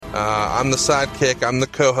I'm the sidekick. I'm the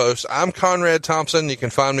co-host. I'm Conrad Thompson. You can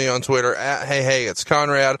find me on Twitter at Hey It's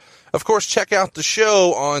Conrad. Of course, check out the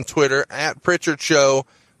show on Twitter at Pritchard Show.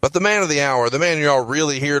 But the man of the hour, the man you're all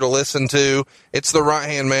really here to listen to, it's the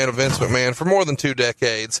right-hand man of Vince McMahon for more than 2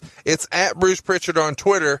 decades. It's at Bruce Pritchard on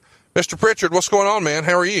Twitter. Mr. Pritchard, what's going on, man?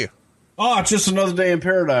 How are you? Oh, it's just another day in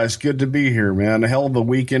paradise. Good to be here, man. A hell of a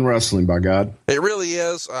week in wrestling, by God. It really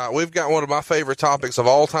is. We've got one of my favorite topics of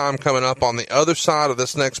all time coming up on the other side of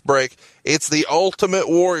this next break. It's the Ultimate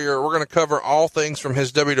Warrior. We're going to cover all things from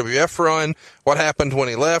his WWF run, what happened when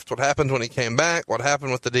he left, what happened when he came back, what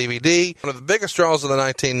happened with the DVD, one of the biggest draws of the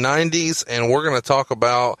 1990s, and we're going to talk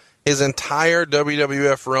about his entire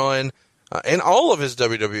WWF run and all of his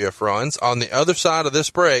WWF runs on the other side of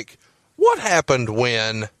this break. What happened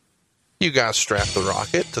when you guys strapped the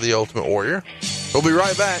rocket to the Ultimate Warrior? We'll be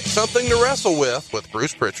right back. Something to Wrestle with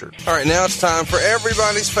Bruce Pritchard. All right, now it's time for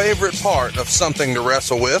everybody's favorite part of Something to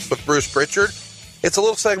Wrestle with Bruce Pritchard. It's a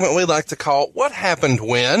little segment we like to call What Happened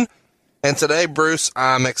When? And today, Bruce,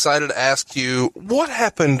 I'm excited to ask you, what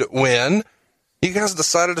happened when you guys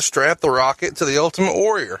decided to strap the rocket to the Ultimate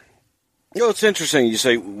Warrior? You know, it's interesting. You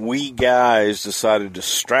say, we guys decided to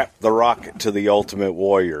strap the rocket to the Ultimate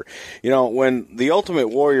Warrior. You know, when the Ultimate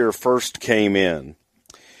Warrior first came in,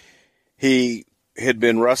 he had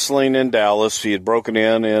been wrestling in Dallas. He had broken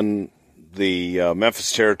in the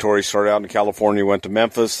Memphis territory, started out in California, went to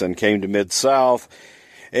Memphis, then came to Mid-South,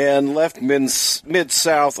 and left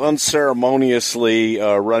Mid-South unceremoniously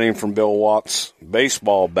running from Bill Watts'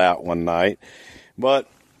 baseball bat one night. But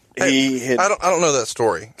I don't know that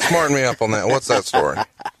story. Smarten me up on that. What's that story?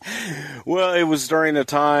 Well, it was during a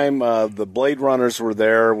time the Blade Runners were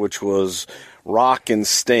there, which was Rock and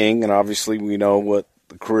Sting, and obviously we know what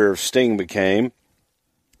the career of Sting became.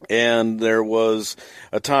 And there was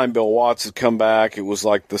a time Bill Watts had come back. It was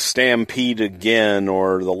like the Stampede Again,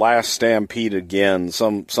 or the Last Stampede Again,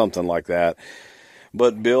 something like that.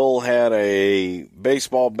 But Bill had a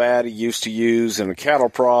baseball bat he used to use and a cattle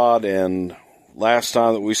prod, and last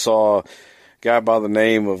time that we saw a guy by the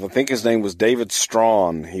name of, I think his name was David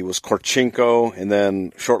Strawn. He was Korchenko, and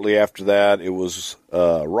then shortly after that, it was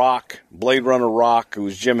Rock, Blade Runner Rock. It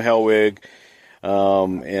was Jim Hellwig,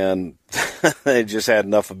 and they just had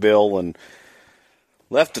enough of Bill and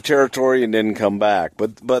left the territory and didn't come back.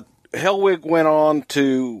 But Hellwig went on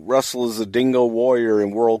to wrestle as a Dingo Warrior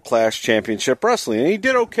in World Class Championship Wrestling, and he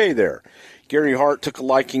did okay there. Gary Hart took a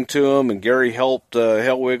liking to him, and Gary helped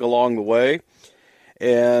Hellwig along the way.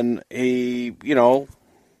 And he, you know,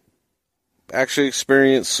 actually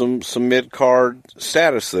experienced some mid-card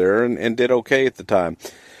status there and did okay at the time.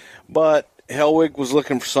 But Hellwig was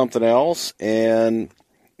looking for something else and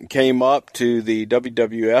came up to the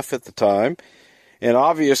WWF at the time. And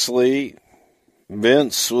obviously,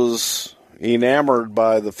 Vince was enamored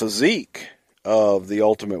by the physique of the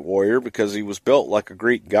Ultimate Warrior because he was built like a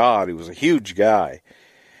Greek god. He was a huge guy.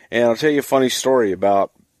 And I'll tell you a funny story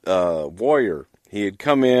about Warrior. He had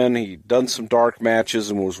come in, he'd done some dark matches,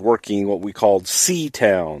 and was working what we called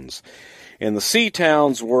C-Towns. And the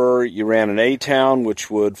C-Towns were, you ran an A-Town,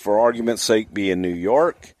 which would, for argument's sake, be in New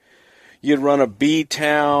York. You'd run a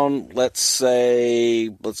B-Town, let's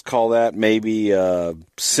call that maybe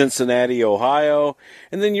Cincinnati, Ohio.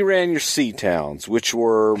 And then you ran your C-Towns, which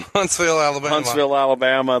were Huntsville,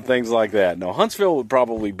 Alabama, things like that. No, Huntsville would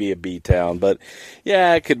probably be a B-Town, but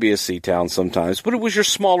yeah, it could be a C-Town sometimes. But it was your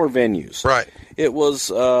smaller venues. Right. It was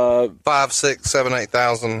 5, 6, 7,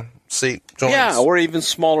 8,000 seat joints. Yeah, or even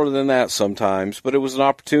smaller than that sometimes. But it was an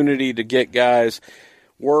opportunity to get guys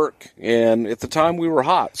work, and at the time we were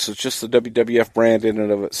hot, so it's just the WWF brand in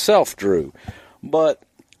and of itself drew. But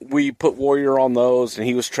we put Warrior on those, and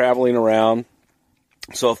he was traveling around.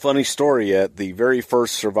 So a funny story, at the very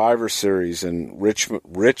first Survivor Series in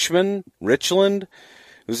Richland,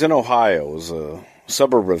 it was in Ohio, it was a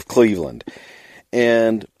suburb of Cleveland,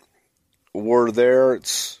 and we're there,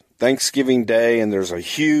 it's Thanksgiving Day, and there's a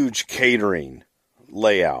huge catering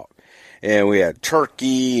layout. And we had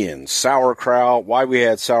turkey and sauerkraut. Why we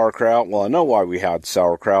had sauerkraut? Well, I know why we had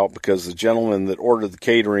sauerkraut, because the gentleman that ordered the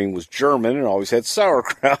catering was German and always had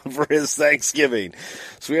sauerkraut for his Thanksgiving.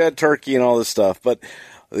 So we had turkey and all this stuff. But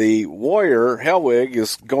the Warrior, Hellwig,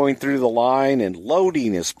 is going through the line and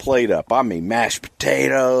loading his plate up. I mean, mashed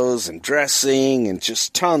potatoes and dressing and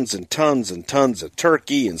just tons and tons and tons of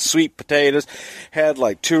turkey and sweet potatoes. Had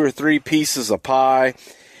like 2 or 3 pieces of pie.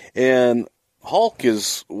 And Hulk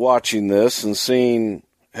is watching this and seeing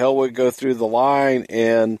Hellwig go through the line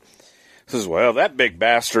and says, well, that big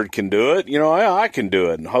bastard can do it. You know, I can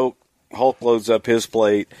do it. And Hulk loads up his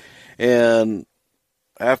plate, and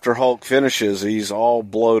after Hulk finishes, he's all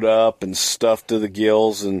blowed up and stuffed to the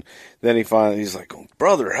gills, and then he's like,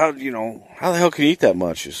 brother, how the hell can you eat that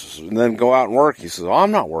much? He says, and then go out and work. He says, oh,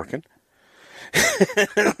 I'm not working.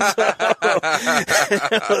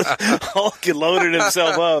 Hulk had loaded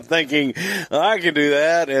himself up thinking, I can do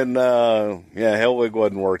that, and Hellwig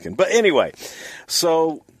wasn't working. But anyway,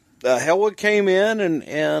 so Hellwig came in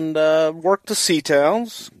and worked the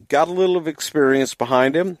Seatowns, got a little of experience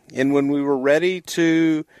behind him, and when we were ready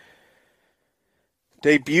to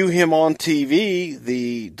debut him on TV,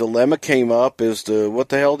 the dilemma came up as to what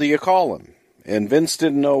the hell do you call him? And Vince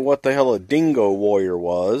didn't know what the hell a dingo warrior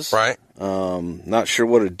was. Right. Not sure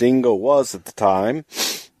what a dingo was at the time.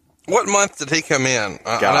 What month did he come in?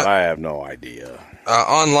 I have no idea.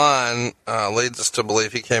 Online leads us to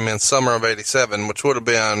believe he came in summer of '87, which would have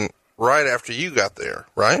been right after you got there,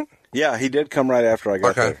 right? Yeah, he did come right after I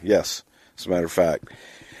got there. Yes, as a matter of fact.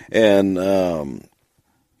 And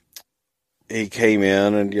he came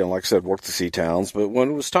in and, like I said, worked the Seatowns. But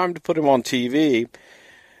when it was time to put him on TV,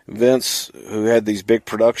 Vince, who had these big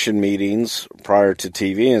production meetings prior to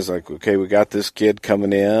TV, is like, okay, we got this kid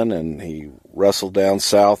coming in, and he wrestled down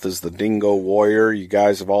south as the Dingo Warrior. You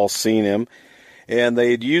guys have all seen him. And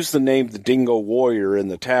they had used the name the Dingo Warrior in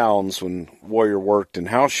the towns when Warrior worked in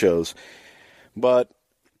house shows. But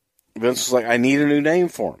Vince was like, I need a new name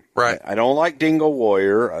for him. Right. I don't like Dingo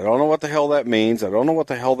Warrior. I don't know what the hell that means. I don't know what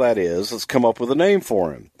the hell that is. Let's come up with a name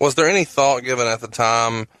for him. Was there any thought given at the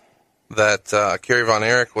time that Kerry Von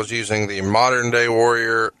Erich was using the modern-day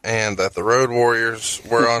Warrior and that the Road Warriors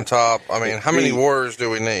were on top? I mean, how many Warriors do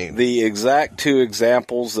we need? The exact two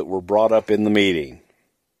examples that were brought up in the meeting.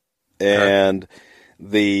 And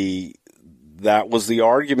that was the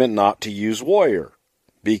argument not to use Warrior.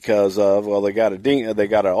 Because of, they got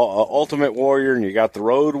an Ultimate Warrior, and you got the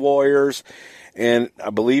Road Warriors, and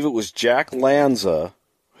I believe it was Jack Lanza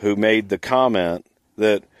who made the comment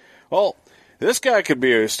that, well, this guy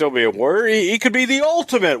could still be a warrior. He could be the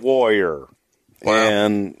Ultimate Warrior. Wow.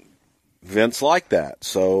 And Vince liked that,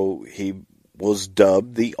 so he was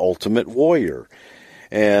dubbed the Ultimate Warrior.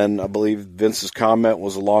 And I believe Vince's comment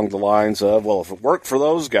was along the lines of, well, if it worked for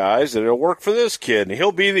those guys, then it'll work for this kid, and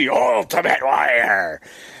he'll be the Ultimate Warrior.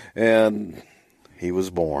 And he was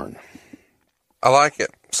born. I like it.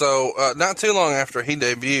 So not too long after he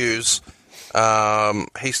debuts,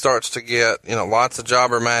 he starts to get, lots of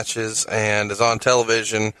jobber matches and is on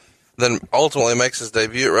television. Then ultimately makes his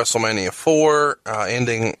debut at WrestleMania 4,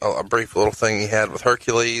 ending a brief little thing he had with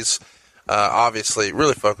Hercules. Obviously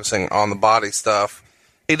really focusing on the body stuff.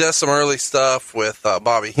 He does some early stuff with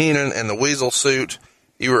Bobby Heenan and the Weasel Suit.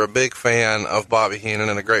 You were a big fan of Bobby Heenan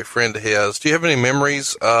and a great friend of his. Do you have any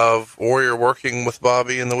memories of Warrior working with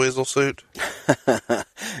Bobby in the Weasel Suit?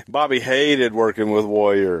 Bobby hated working with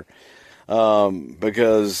Warrior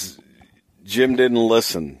because Jim didn't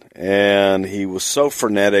listen. And he was so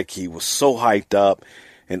frenetic. He was so hyped up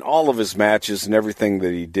in all of his matches and everything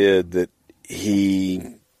that he did that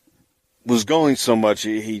he was going so much,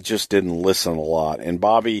 he just didn't listen a lot. And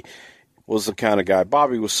Bobby was the kind of guy,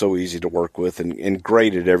 Bobby was so easy to work with and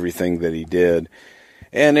great at everything that he did.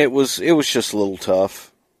 And it was just a little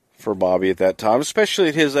tough for Bobby at that time, especially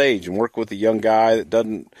at his age, and work with a young guy that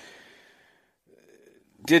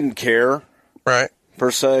didn't care. Right.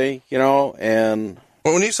 Per se, and...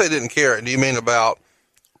 Well, when you say didn't care, do you mean about...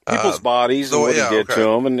 people's bodies and what he did to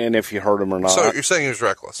them, and if you hurt him or not. So you're saying he was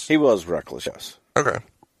reckless? He was reckless, yes. Okay.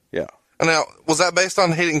 Yeah. Now, was that based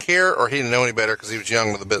on he didn't care, or he didn't know any better because he was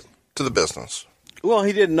young to the business? Well,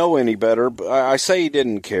 he didn't know any better, but I say he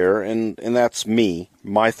didn't care, and that's me,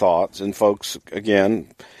 my thoughts. And folks, again,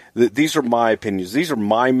 these are my opinions. These are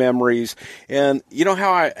my memories. And you know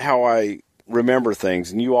how I remember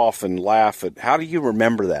things, and you often laugh at, how do you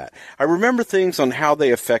remember that? I remember things on how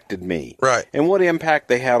they affected me. Right. And what impact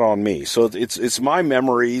they had on me. So it's my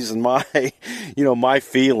memories and my, my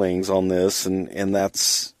feelings on this, and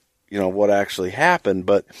that's, what actually happened.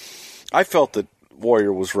 But I felt that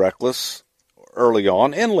Warrior was reckless early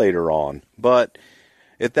on and later on. But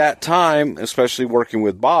at that time, especially working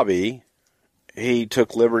with Bobby, he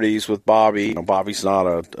took liberties with Bobby. Bobby's not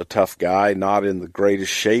a tough guy, not in the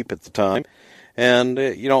greatest shape at the time. And,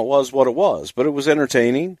 it was what it was. But it was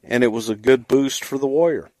entertaining, and it was a good boost for the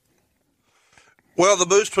Warrior. Well, the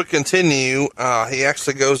boost would continue. He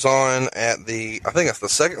actually goes on at I think it's the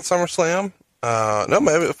second SummerSlam.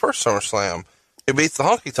 Maybe the first SummerSlam. He beats the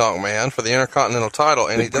Honky Tonk Man for the Intercontinental title.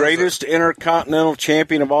 And the greatest Intercontinental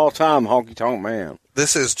champion of all time, Honky Tonk Man.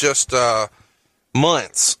 This is just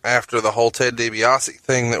months after the whole Ted DiBiase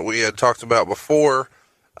thing that we had talked about before.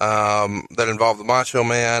 that involved the Macho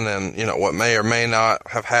Man and, what may or may not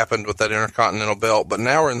have happened with that Intercontinental belt. But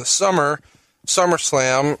now we're in the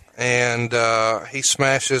SummerSlam, and he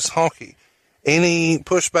smashes Honky. Any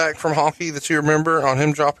pushback from Honky that you remember on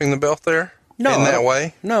him dropping the belt there? No, in that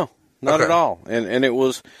way? No, not at all. And it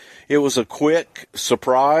was a quick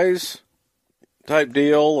surprise type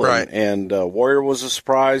deal. Right. And Warrior was a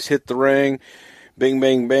surprise, hit the ring, bing,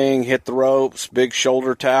 bing, bing, hit the ropes, big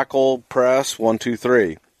shoulder tackle, press, 1, 2,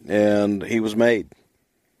 3. And he was made.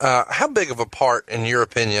 How big of a part, in your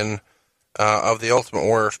opinion, of the Ultimate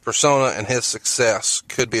Warrior's persona and his success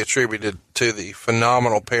could be attributed to the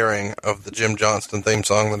phenomenal pairing of the Jim Johnston theme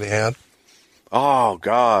song that he had? Oh,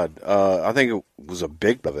 God. I think it was a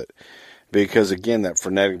big of it. Because, again, that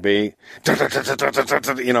frenetic beat, it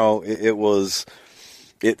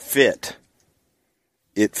fit.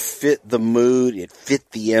 It fit the mood, it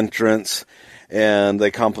fit the entrance, and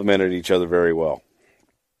they complemented each other very well.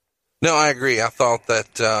 No, I agree. I thought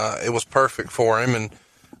that it was perfect for him, and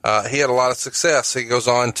he had a lot of success. He goes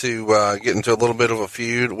on to get into a little bit of a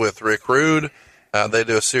feud with Rick Rude. They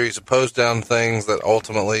do a series of pose-down things that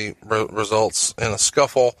ultimately results in a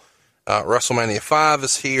scuffle. WrestleMania 5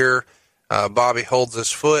 is here. Bobby holds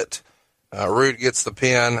his foot. Rude gets the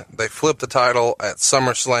pin. They flip the title at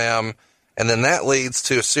SummerSlam, and then that leads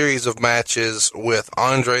to a series of matches with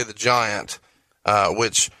Andre the Giant,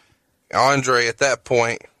 which Andre at that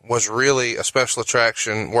point was really a special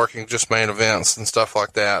attraction, working just main events and stuff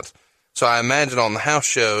like that. So I imagine on the house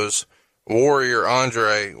shows, Warrior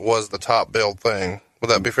Andre was the top billed thing. Would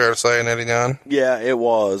that be fair to say in 89? Yeah, it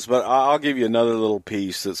was. But I'll give you another little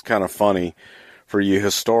piece that's kind of funny for you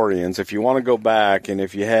historians. If you want to go back and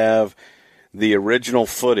if you have the original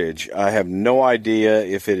footage, I have no idea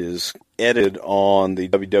if it is edited on the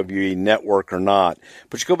WWE network or not.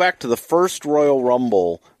 But you go back to the first Royal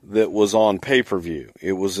Rumble that was on pay-per-view.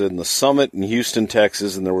 It was in the Summit in Houston,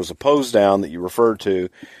 Texas, and there was a pose down that you referred to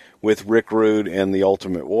with Rick Rude and the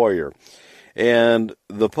Ultimate Warrior. And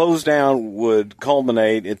the pose down would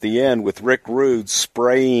culminate at the end with Rick Rude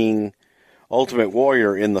spraying Ultimate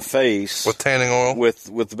Warrior in the face with tanning oil,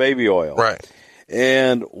 with the baby oil. Right.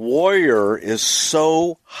 And Warrior is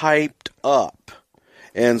so hyped up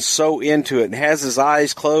and so into it and has his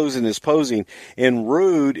eyes closed and is posing, and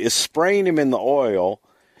Rude is spraying him in the oil,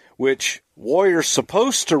 which Warrior's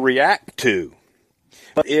supposed to react to.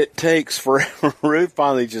 But it takes forever. Rude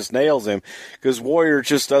finally just nails him because Warrior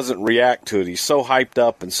just doesn't react to it. He's so hyped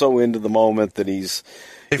up and so into the moment that he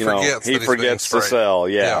forgets to sell.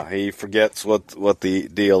 Yeah, he forgets what the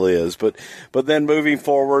deal is. But then moving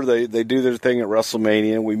forward, they do their thing at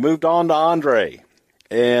WrestleMania. We moved on to Andre.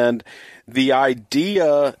 And the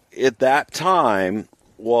idea at that time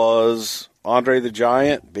was Andre the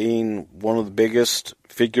Giant being one of the biggest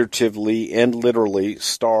figuratively and literally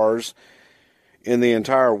stars in the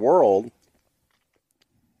entire world.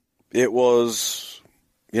 It was,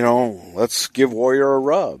 let's give Warrior a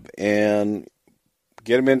rub and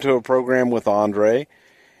get him into a program with Andre.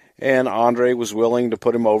 And Andre was willing to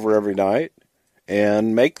put him over every night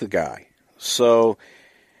and make the guy. So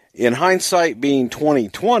in hindsight being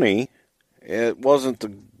 2020, it wasn't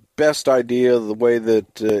the best idea the way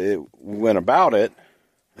that it went about it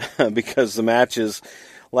because the matches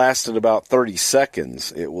lasted about 30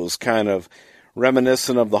 seconds. It was kind of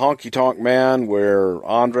reminiscent of the Honky Tonk Man, where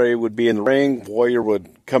Andre would be in the ring, Warrior would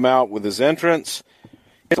come out with his entrance,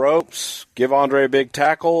 hit the ropes, give Andre a big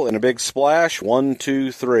tackle and a big splash, 1,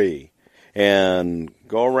 2, 3, and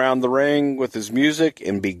go around the ring with his music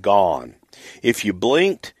and be gone. If you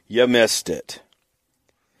blinked, you missed it.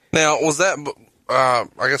 Now, was that,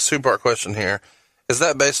 I guess, two-part question here. Is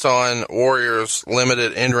that based on Warrior's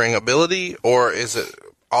limited in-ring ability, or is it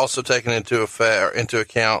also taken into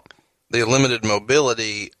account the limited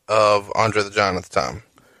mobility of Andre the Giant at the time?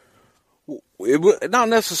 Not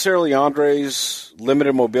necessarily Andre's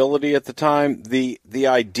limited mobility at the time. The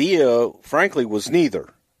idea, frankly, was neither.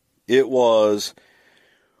 It was,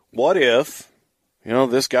 what if,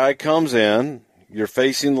 this guy comes in, you're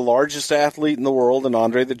facing the largest athlete in the world in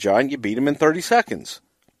Andre the Giant, you beat him in 30 seconds.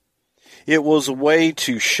 It was a way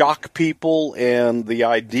to shock people, and the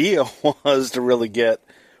idea was to really get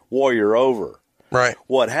Warrior over. Right.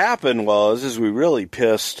 What happened is we really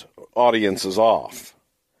pissed audiences off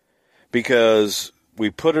because we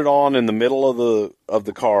put it on in the middle of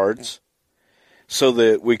the cards so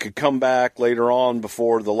that we could come back later on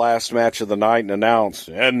before the last match of the night and announce,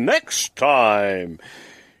 and next time,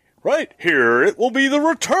 right here, it will be the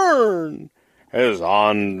return as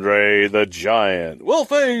Andre the Giant will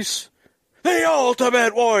face the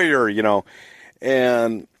Ultimate Warrior,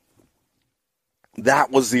 and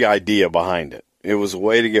that was the idea behind it. It was a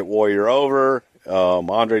way to get Warrior over.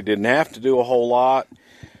 Andre didn't have to do a whole lot,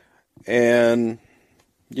 and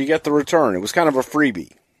you get the return. It was kind of a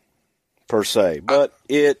freebie, per se, but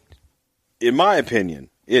in my opinion,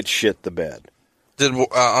 it shit the bed. Did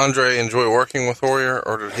Andre enjoy working with Warrior,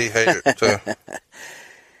 or did he hate it too?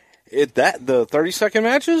 The 30-second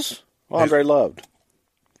matches, Andre loved.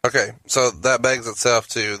 Okay, so that begs itself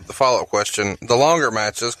to the follow-up question. The longer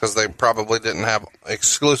matches, because they probably didn't have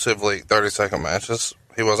exclusively 30-second matches,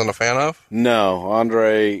 he wasn't a fan of? No,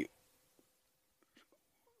 Andre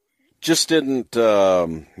just didn't,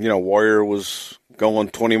 Warrior was going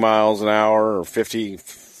 20 miles an hour or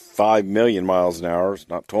 55 million miles an hour,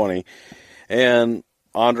 not 20. And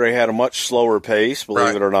Andre had a much slower pace,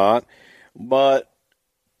 believe it or not. But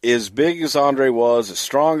as big as Andre was, as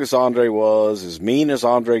strong as Andre was, as mean as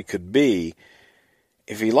Andre could be,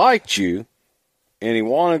 if he liked you and he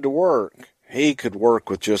wanted to work, he could work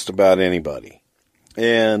with just about anybody.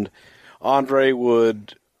 And Andre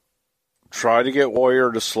would try to get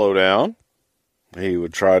Warrior to slow down. He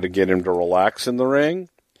would try to get him to relax in the ring.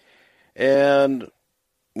 And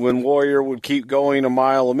when Warrior would keep going a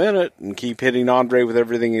mile a minute and keep hitting Andre with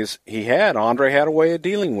everything he had, Andre had a way of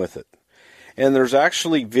dealing with it. And there's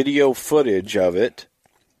actually video footage of it.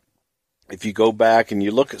 If you go back and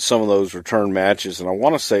you look at some of those return matches, and I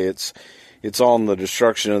want to say it's on the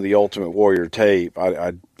Destruction of the Ultimate Warrior tape.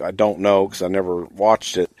 I don't know because I never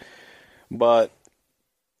watched it. But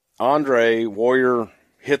Warrior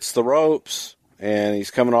hits the ropes, and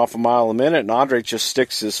he's coming off a mile a minute, and Andre just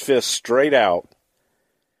sticks his fist straight out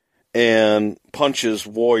and punches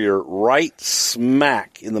Warrior right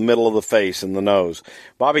smack in the middle of the face, in the nose.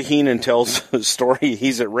 Bobby Heenan tells a story.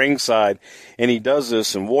 He's at ringside, and he does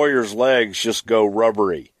this, and Warrior's legs just go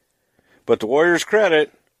rubbery. But to Warrior's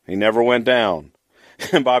credit, he never went down.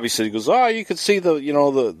 And Bobby said, he goes, you could see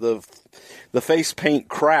the face paint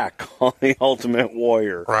crack on the Ultimate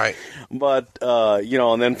Warrior. Right. But,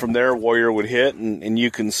 and then from there, Warrior would hit, and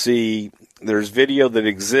you can see there's video that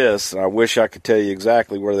exists, and I wish I could tell you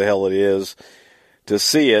exactly where the hell it is to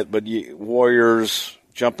see it, but Warrior's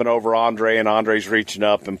jumping over Andre, and Andre's reaching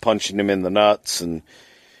up and punching him in the nuts and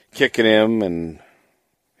kicking him, and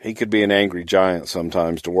he could be an angry giant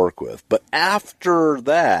sometimes to work with. But after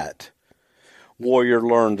that, Warrior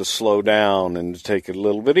learned to slow down and to take it a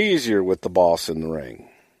little bit easier with the boss in the ring.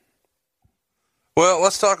 Well,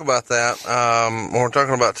 let's talk about that. When we're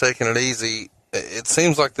talking about taking it easy, it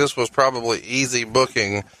seems like this was probably easy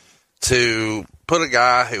booking to put a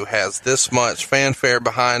guy who has this much fanfare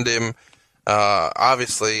behind him,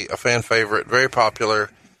 obviously a fan favorite, very popular.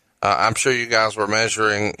 I'm sure you guys were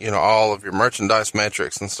measuring, all of your merchandise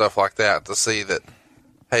metrics and stuff like that to see that,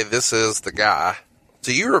 hey, this is the guy.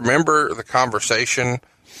 Do you remember the conversation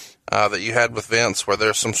that you had with Vince where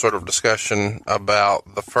there's some sort of discussion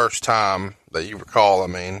about the first time that you recall? I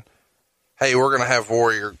mean, hey, we're going to have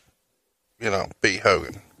Warrior, beat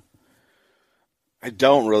Hogan. I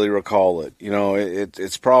don't really recall it.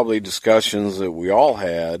 It's probably discussions that we all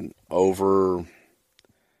had over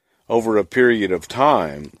a period of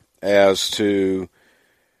time as to,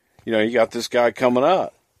 you got this guy coming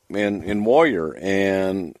up in Warrior,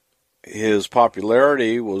 and his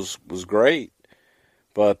popularity was great.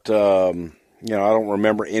 But, I don't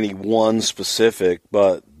remember any one specific,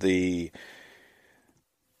 but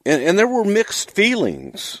and there were mixed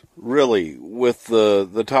feelings, really, with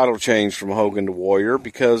the title change from Hogan to Warrior,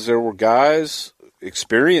 because there were guys,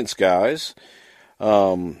 experienced guys,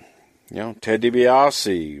 Ted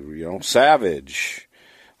DiBiase, Savage,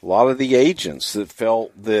 a lot of the agents that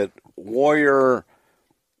felt that Warrior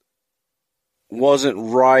wasn't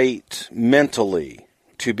right mentally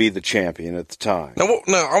to be the champion at the time. No,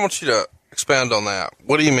 I want you to expound on that.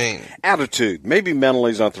 What do you mean? Attitude. Maybe mentally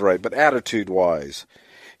is not the right, but attitude-wise.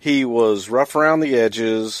 He was rough around the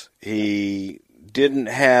edges. He didn't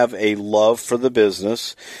have a love for the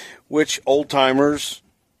business, which old-timers,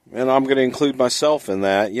 and I'm going to include myself in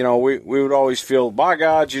that, we would always feel, by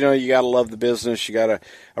God, you got to love the business. You got to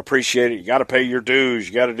appreciate it. You got to pay your dues.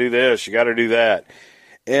 You got to do this. You got to do that.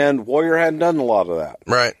 And Warrior hadn't done a lot of that.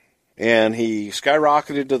 Right. And he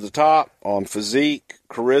skyrocketed to the top on physique,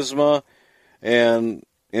 charisma, and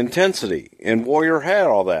intensity. And Warrior had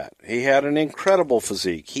all that. He had an incredible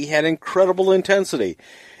physique. He had incredible intensity.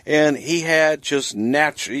 And he had just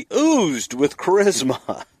naturally oozed with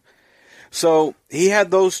charisma. So he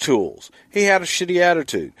had those tools. He had a shitty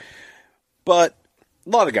attitude. But a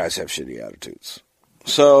lot of guys have shitty attitudes.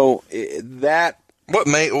 So that... Give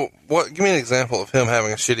me an example of him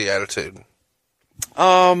having a shitty attitude.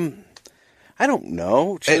 I don't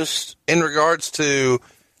know. Just in regards to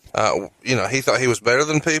He thought he was better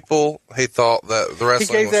than people. He thought that the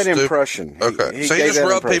wrestling He gave was that stupid. impression. Okay. So he just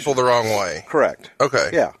rubbed people the wrong way. Correct. Okay.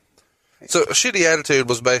 Yeah. So shitty attitude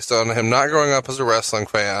was based on him not growing up as a wrestling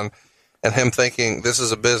fan and him thinking, this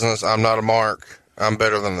is a business, I'm not a mark, I'm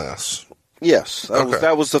better than this. Yes.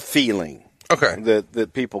 That was the feeling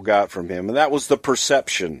that people got from him. And that was the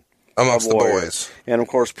perception amongst the boys. And, of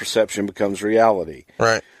course, perception becomes reality.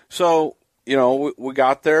 Right. So, we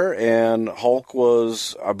got there, and Hulk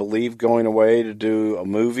was, I believe, going away to do a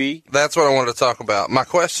movie. That's what I wanted to talk about. My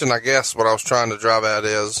question, I guess, what I was trying to drive at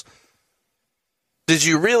is, did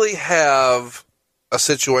you really have a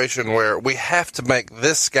situation where we have to make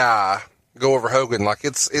this guy go over Hogan? Like,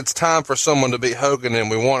 it's time for someone to beat Hogan, and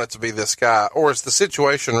we want it to be this guy. Or is the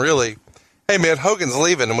situation really, hey, man, Hogan's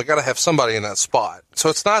leaving, and we got to have somebody in that spot? So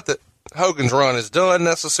it's not that Hogan's run is done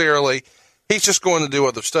necessarily. He's just going to do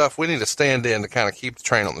other stuff. We need to stand in to kind of keep the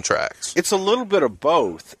train on the tracks. It's a little bit of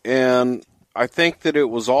both, and I think that it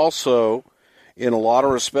was also, in a lot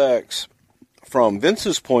of respects, from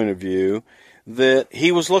Vince's point of view, that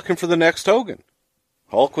he was looking for the next Hogan.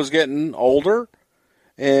 Hulk was getting older,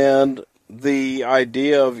 and the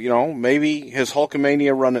idea of, maybe his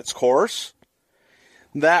Hulkamania run its course,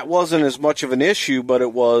 that wasn't as much of an issue, but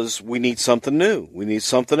it was, we need something new. We need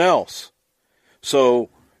something else. So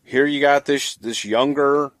here you got this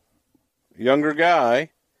younger guy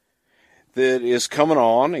that is coming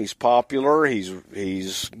on. He's popular.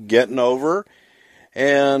 He's getting over,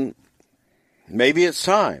 and maybe it's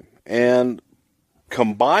time. And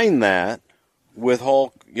combine that with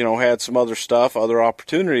Hulk, had some other stuff, other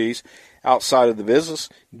opportunities outside of the business.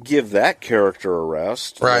 Give that character a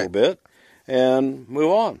rest a little bit and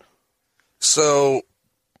move on. So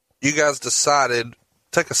you guys decided,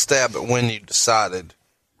 take a stab at when you decided.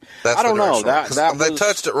 I don't know. They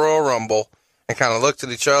touched at Royal Rumble and kind of looked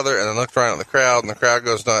at each other and then looked around at the crowd, and the crowd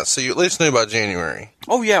goes nuts. So you at least knew by January.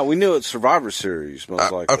 Oh, yeah. We knew at Survivor Series,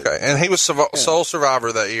 most likely. Okay. And he was sole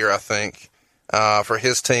survivor that year, I think, for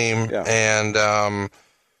his team. Yeah. And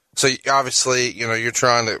so obviously, you're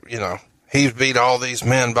trying to, he's beat all these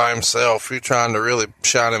men by himself. You're trying to really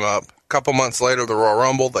shine him up. A couple months later, the Royal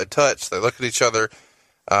Rumble, they touch, they look at each other.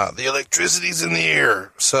 The electricity's in the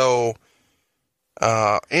air. So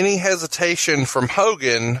any hesitation from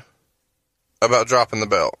Hogan about dropping the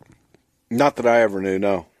belt? Not that I ever knew,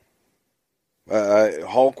 no.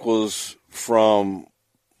 Hulk was from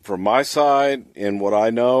my side, and what I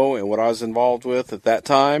know and what I was involved with at that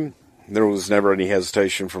time, there was never any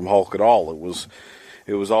hesitation from Hulk at all.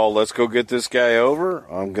 It was all, let's go get this guy over.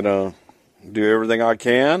 I'm going to do everything I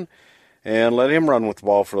can and let him run with the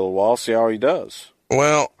ball for a little while, see how he does.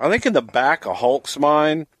 Well, I think in the back of Hulk's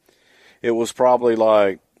mind, it was probably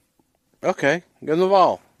like, okay, give him the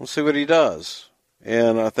ball. Let's see what he does.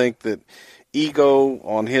 And I think that ego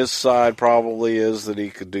on his side probably is that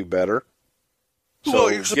he could do better. So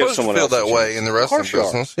well, you're supposed to feel that way in the wrestling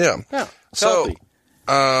business. Yeah. So,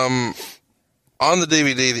 on the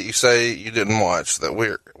DVD that you say you didn't watch, that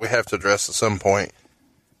we have to address at some point,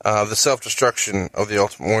 the self-destruction of the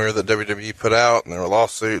Ultimate Warrior that WWE put out, and there were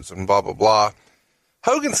lawsuits and blah, blah, blah.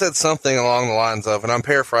 Hogan said something along the lines of, and I'm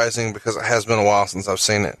paraphrasing because it has been a while since I've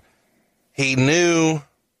seen it, he knew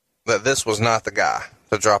that this was not the guy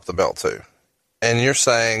to drop the belt to. And you're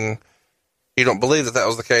saying you don't believe that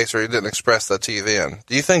was the case, or he didn't express that to you then.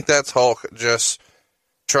 Do you think that's Hulk just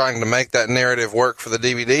trying to make that narrative work for the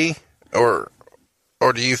DVD? Or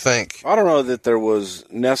do you think... I don't know that there was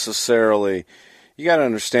necessarily... You got to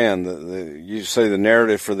understand, you say the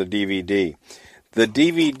narrative for the DVD. The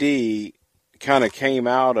DVD kind of came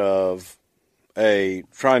out of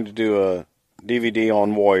trying to do a DVD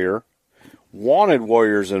on Warrior, wanted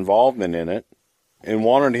Warrior's involvement in it, and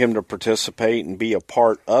wanted him to participate and be a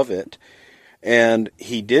part of it, and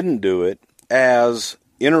he didn't do it. As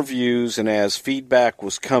interviews and as feedback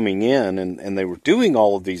was coming in, and they were doing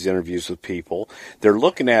all of these interviews with people, they're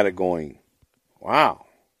looking at it going, wow,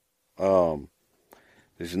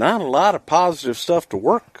 there's not a lot of positive stuff to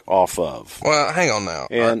work off of. Well, hang on now.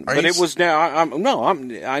 But it was now.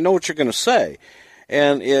 I know what you're going to say,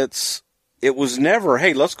 and it was never,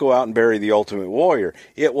 hey, let's go out and bury the Ultimate Warrior.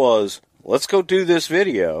 It was, let's go do this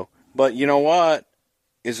video. But you know what?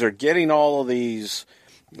 Is they're getting all of these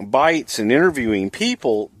bites and interviewing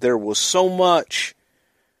people. There was so much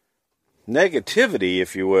negativity,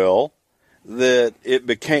 if you will, that it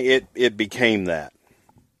became that.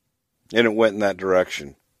 And it went in that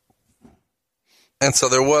direction. And so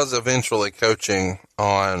there was eventually coaching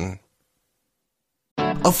on...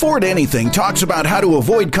 Afford Anything talks about how to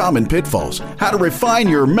avoid common pitfalls, how to refine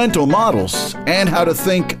your mental models, and how to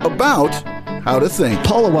think about how to think.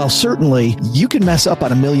 Paula, while certainly you can mess up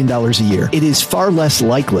on $1 million a year, it is far less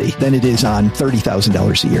likely than it is on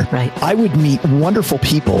 $30,000 a year. Right. I would meet wonderful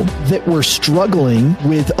people that were struggling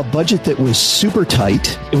with a budget that was super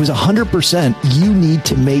tight. It was 100%. You need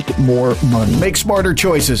to make more money. Make smarter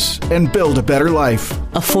choices and build a better life.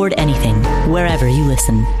 Afford anything, wherever you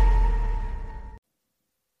listen.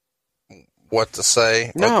 What to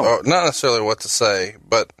say? No. Not necessarily what to say,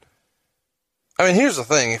 but I mean, here's the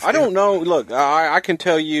thing. I don't know. Look, I can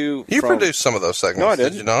tell you. You produced some of those segments. No, I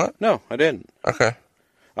didn't. Did you not? No, I didn't. Okay.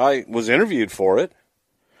 I was interviewed for it,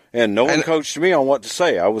 and no one coached me on what to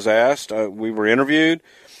say. I was asked. We were interviewed.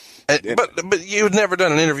 But you've never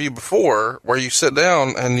done an interview before where you sit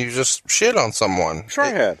down and you just shit on someone. Sure, I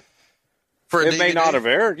had. It may not have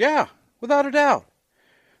aired. Yeah, without a doubt.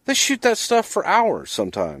 They shoot that stuff for hours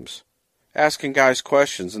sometimes, asking guys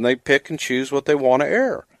questions, and they pick and choose what they want to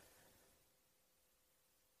air.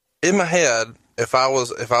 In my head, if I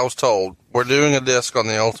was told we're doing a disc on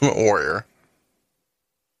the Ultimate Warrior,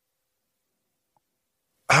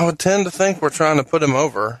 I would tend to think we're trying to put him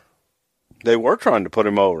over. They were trying to put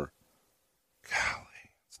him over.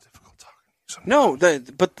 Golly, it's difficult talking. No,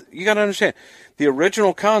 but you got to understand, the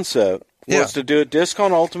original concept was to do a disc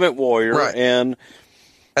on Ultimate Warrior right. and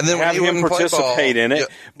then have him participate in it. Yeah.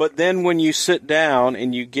 But then when you sit down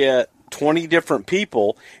and you get 20 different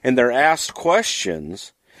people and they're asked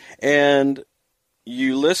questions and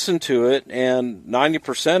you listen to it and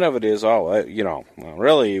 90% of it is,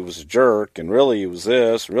 really he was a jerk and really he was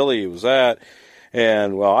this, really he was that.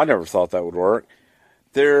 And, well, I never thought that would work.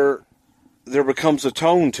 There becomes a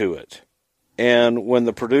tone to it. And when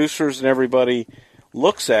the producers and everybody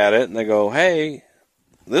looks at it and they go, hey,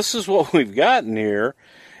 this is what we've gotten here,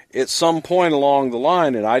 at some point along the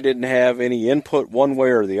line, and I didn't have any input one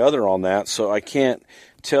way or the other on that, so I can't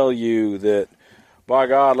tell you that, by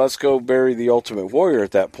God, let's go bury the Ultimate Warrior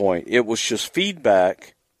at that point. It was just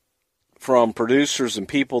feedback from producers and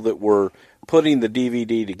people that were putting the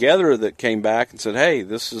DVD together that came back and said, hey,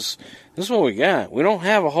 this is what we got. We don't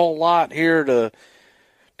have a whole lot here to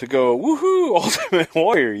go, woohoo, Ultimate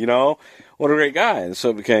Warrior, what a great guy. And so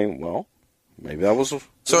it became, well, maybe that was the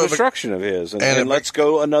instruction of his, and let's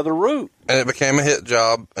go another route. And it became a hit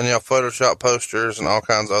job, and Photoshop posters and all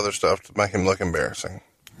kinds of other stuff to make him look embarrassing.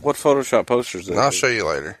 What Photoshop posters? I'll show you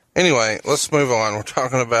later. Anyway, let's move on. We're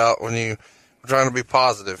talking about when you were trying to be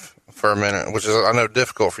positive for a minute, which is, I know,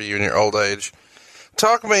 difficult for you in your old age.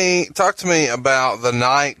 Talk to me about the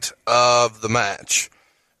night of the match,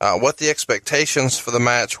 what the expectations for the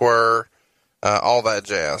match were, all that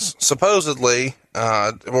jazz. Supposedly,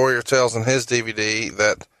 Warrior tells in his DVD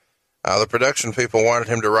that the production people wanted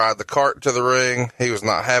him to ride the cart to the ring. He was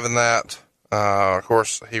not having that. Of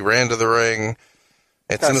course, he ran to the ring.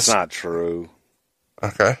 That's not true.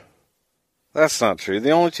 Okay. That's not true.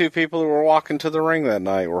 The only two people that were walking to the ring that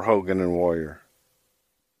night were Hogan and Warrior.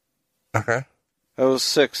 Okay. It was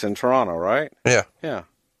 6 in Toronto, right? Yeah. Yeah.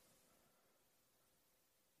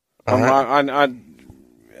 Right.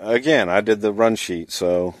 I did the run sheet,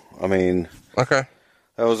 so, okay.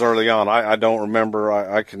 That was early on. I don't remember,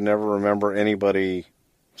 I can never remember anybody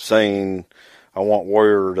saying, I want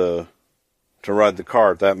Warrior to ride the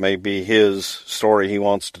cart. That may be his story he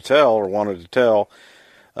wants to tell or wanted to tell.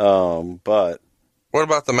 But what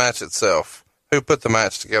about the match itself? Who put the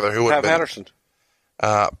match together? Who would Pat Patterson.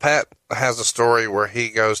 Pat has a story where he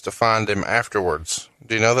goes to find him afterwards.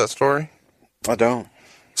 Do you know that story? I don't.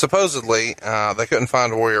 Supposedly, they couldn't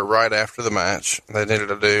find Warrior right after the match. They needed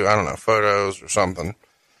to do, photos or something.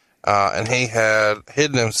 And he had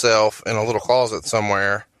hidden himself in a little closet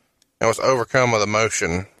somewhere and was overcome with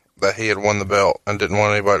emotion that he had won the belt and didn't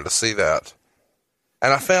want anybody to see that.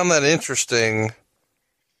 And I found that interesting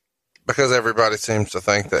because everybody seems to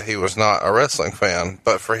think that he was not a wrestling fan,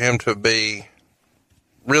 but for him to be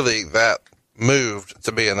really that moved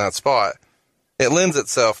to be in that spot, it lends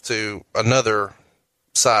itself to another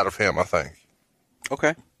side of him, I think.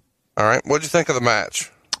 Okay. All right. What'd you think of the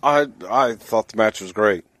match? I thought the match was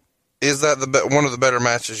great. Is that one of the better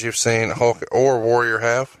matches you've seen Hulk or Warrior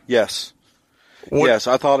have? Yes. Yes,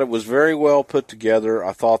 I thought it was very well put together.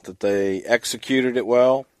 I thought that they executed it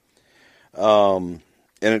well. And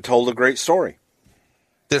it told a great story.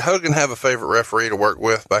 Did Hogan have a favorite referee to work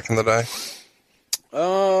with back in the day?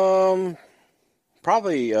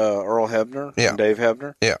 Probably Earl Hebner and Dave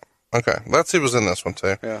Hebner. Yeah. Okay. He was in this one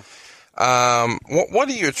too. Yeah. What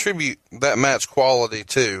do you attribute that match quality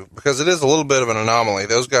to? Because it is a little bit of an anomaly.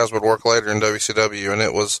 Those guys would work later in WCW, and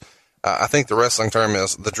it was, I think the wrestling term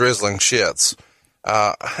is the drizzling shits.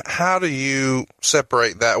 How do you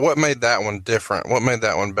separate that? What made that one different? What made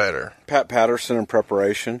that one better? Pat Patterson in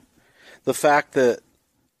preparation. the fact that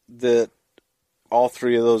all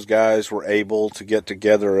three of those guys were able to get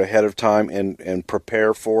together ahead of time and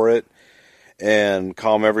prepare for it and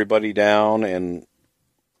calm everybody down and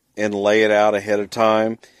lay it out ahead of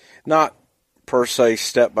time, not per se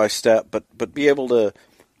step by step, but be able to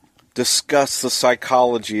discuss the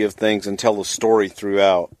psychology of things and tell the story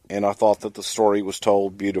throughout. And I thought that the story was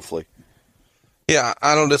told beautifully. Yeah,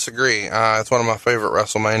 I don't disagree. It's one of my favorite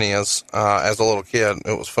WrestleManias as a little kid.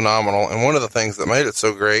 It was phenomenal. And one of the things that made it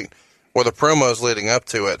so great were the promos leading up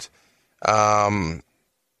to it.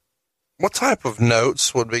 What type of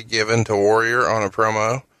notes would be given to Warrior on a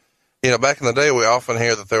promo? You know, back in the day, we often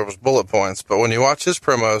hear that there was bullet points, but when you watch his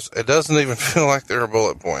promos, it doesn't even feel like there are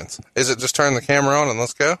bullet points. Is it just turn the camera on and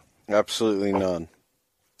let's go? Absolutely none.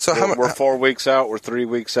 So we're 4 weeks out, we're 3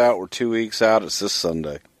 weeks out, we're 2 weeks out. It's this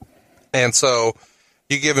Sunday. And so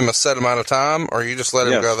you give him a set amount of time, or you just let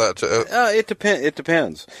him go that too? It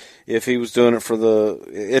depends. If he was doing it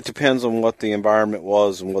it depends on what the environment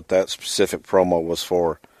was and what that specific promo was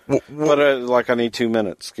for. But I need 2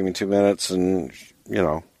 minutes. Give me 2 minutes, and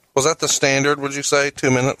Was that the standard? Would you say 2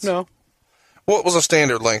 minutes? No. What was a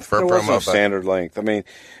standard length for a promo? There was no standard length. I mean,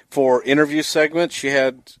 for interview segments, you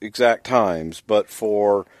had exact times, but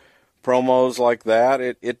for promos like that,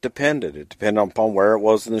 it depended. It depended upon where it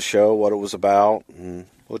was in the show, what it was about, and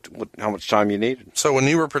how much time you needed. So when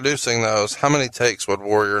you were producing those, how many takes would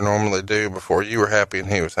Warrior normally do before you were happy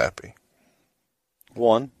and he was happy?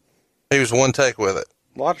 One. He was one take with it?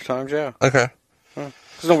 A lot of times, yeah. Okay.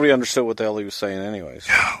 Because nobody understood what the hell he was saying anyways.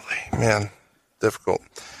 Golly, man. Difficult.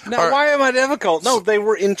 Now, why am I difficult? No, they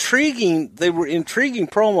were intriguing. They were intriguing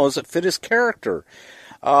promos that fit his character.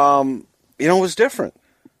 It was different.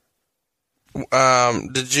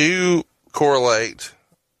 Did you correlate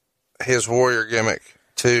his Warrior gimmick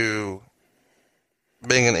to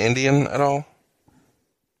being an Indian at all?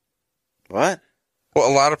 What?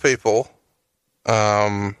 Well, a lot of people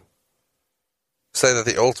say that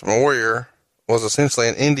the Ultimate Warrior was essentially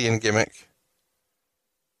an Indian gimmick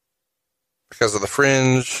because of the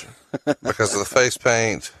fringe, because of the face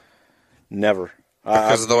paint. Never.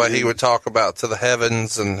 Because of the way he would talk about to the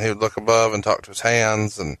heavens, and he would look above and talk to his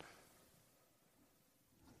hands. And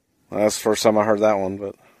that's the first time I heard that one.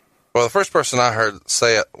 But well, the first person I heard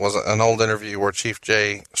say it was an old interview where Chief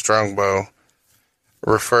Jay Strongbow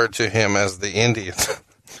referred to him as the Indian.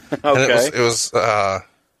 Okay. And it was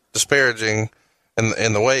disparaging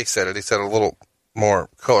in the way he said it. He said it a little more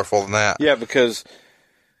colorful than that. Yeah, because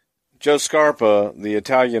Joe Scarpa, the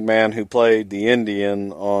Italian man who played the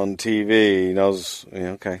Indian on TV, knows.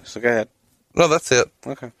 Yeah, okay, so go ahead. No, that's it.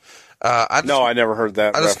 Okay. I never heard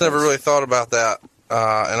that. I just never really thought about that,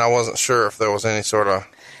 and I wasn't sure if there was any sort of.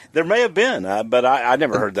 There may have been, but I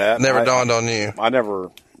never heard that. Never dawned on you. I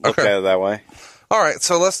never looked at it that way. All right,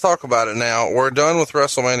 so let's talk about it now. We're done with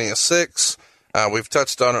WrestleMania 6. We've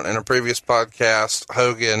touched on it in a previous podcast.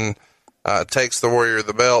 Hogan takes the Warrior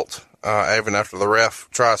the belt. Even after the ref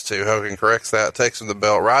tries to, Hogan corrects that, takes him the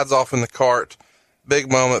belt, rides off in the cart.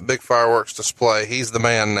 Big moment, big fireworks display. He's the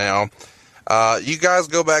man now. You guys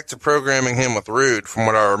go back to programming him with Rude, from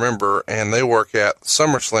what I remember, and they work at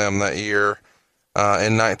SummerSlam that year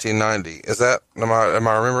in 1990. Is that, am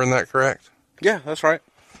I remembering that correct? Yeah, that's right.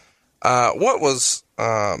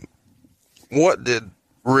 What did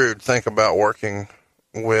Rude think about working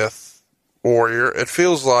with Warrior? It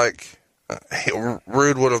feels like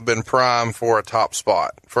Rude would have been prime for a top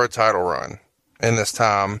spot, for a title run in this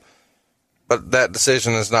time, but that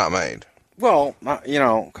decision is not made. Well,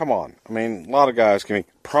 come on. I mean, a lot of guys can be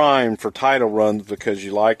primed for title runs because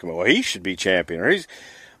you like him. Well, he should be champion.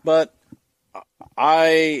 But I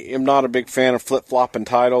am not a big fan of flip-flopping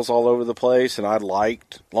titles all over the place, and I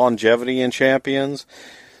liked longevity in champions.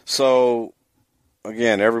 So,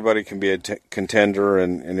 again, everybody can be a contender,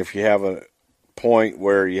 and if you have a point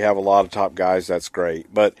where you have a lot of top guys, that's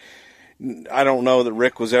great. But I don't know that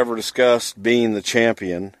Rick was ever discussed being the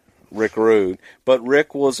champion, Rick Rude. But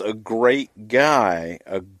Rick was a great guy,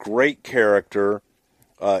 a great character,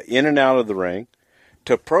 in and out of the ring,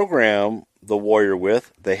 to program the Warrior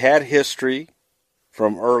with. They had history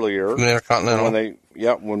from earlier, from the Intercontinental,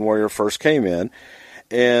 when Warrior first came in,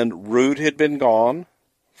 and Rude had been gone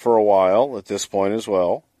for a while at this point as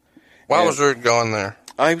well. Why was Rude gone there?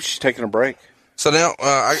 I was just taking a break. So now,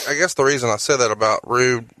 I guess the reason I said that about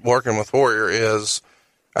Rude working with Warrior is,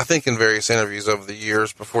 I think in various interviews over the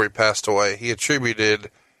years before he passed away, he attributed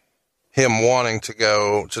him wanting to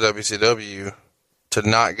go to WCW to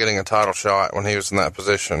not getting a title shot when he was in that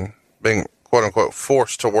position, being quote-unquote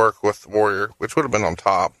forced to work with Warrior, which would have been on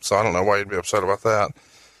top, so I don't know why you'd be upset about that,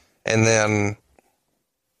 and then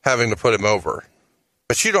having to put him over.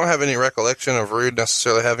 But you don't have any recollection of Rude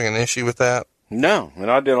necessarily having an issue with that? No,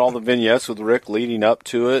 and I did all the vignettes with Rick leading up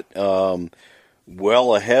to it,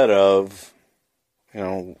 well ahead of,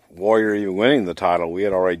 Warrior even winning the title. We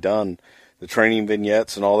had already done the training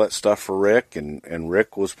vignettes and all that stuff for Rick, and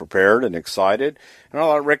Rick was prepared and excited, and I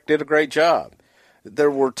thought Rick did a great job.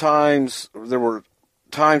 There were times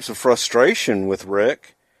of frustration with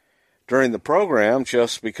Rick during the program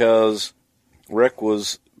just because Rick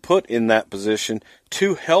was put in that position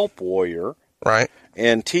to help Warrior. Right.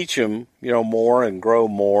 And teach him, more and grow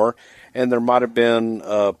more. And there might have been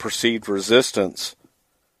perceived resistance,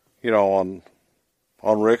 on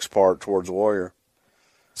Rick's part towards Warrior.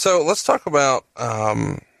 So let's talk about,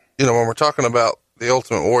 when we're talking about the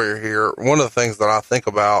Ultimate Warrior here, one of the things that I think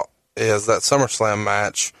about is that SummerSlam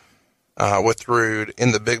match with Rude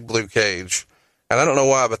in the Big Blue Cage. And I don't know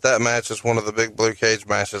why, but that match is one of the Big Blue Cage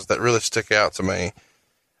matches that really stick out to me.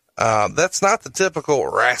 That's not the typical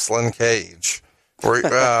wrestling cage.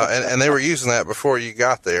 And they were using that before you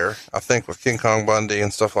got there, I think, with King Kong Bundy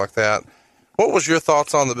and stuff like that. What was your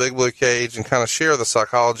thoughts on the Big Blue Cage, and kind of share the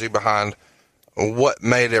psychology behind what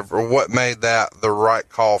made that the right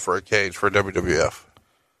call for a cage for WWF?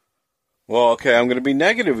 Well, okay, I'm going to be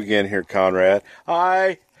negative again here, Conrad.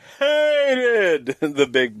 I hated the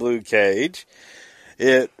Big Blue Cage.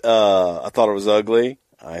 I thought it was ugly.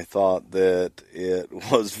 I thought that it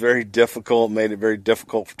was very difficult, made it very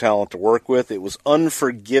difficult for talent to work with. It was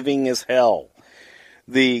unforgiving as hell.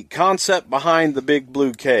 The concept behind the Big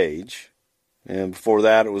Blue Cage, and before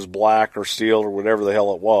that it was black or steel or whatever the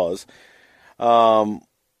hell it was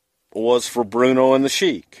for Bruno and the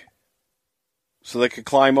Sheik, so they could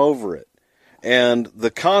climb over it. And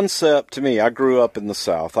the concept, to me, I grew up in the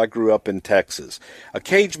South. I grew up in Texas. A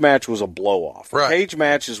cage match was a blow-off. Right. A cage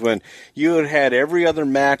match is when you had every other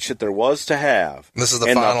match that there was to have. This is the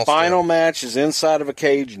and final the final match is inside of a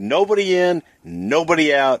cage. Nobody in,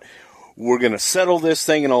 nobody out. We're going to settle this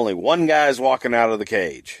thing, and only one guy's walking out of the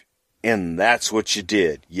cage. And that's what you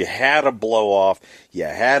did. You had a blow-off. You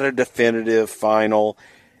had a definitive final.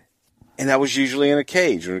 And that was usually in a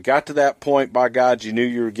cage. When it got to that point, by God, you knew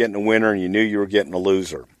you were getting a winner and you knew you were getting a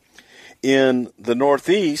loser. In the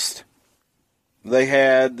Northeast, they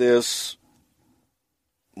had this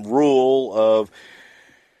rule of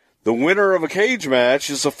the winner of a cage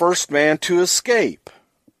match is the first man to escape.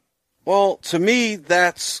 Well, to me,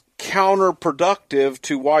 that's counterproductive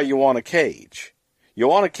to why you want a cage. You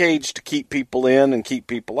want a cage to keep people in and keep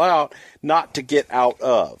people out, not to get out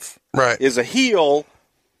of. Right. As a heel,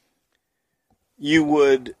 you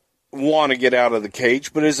would want to get out of the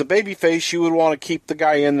cage, but as a babyface, you would want to keep the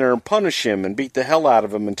guy in there and punish him and beat the hell out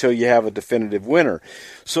of him until you have a definitive winner.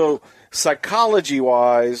 So,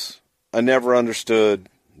 psychology-wise, I never understood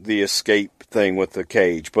the escape thing with the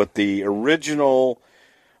cage, but the original,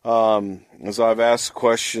 as I've asked the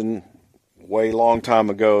question way long time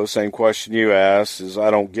ago, same question you asked, is I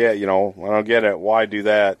don't get it, why do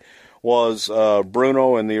that? Was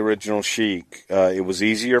Bruno and the original Sheik. It was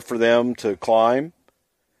easier for them to climb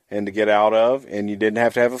and to get out of, and you didn't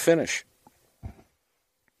have to have a finish.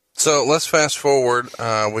 So let's fast forward.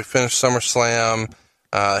 We finished SummerSlam.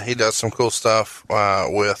 He does some cool stuff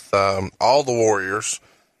with all the Warriors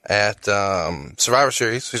at Survivor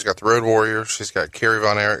Series. He's got the Road Warriors. He's got Kerry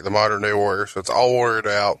Von Erich, the Modern Day Warrior. So it's all warriored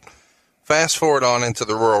out. Fast forward on into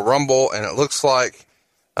the Royal Rumble, and it looks like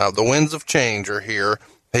the winds of change are here.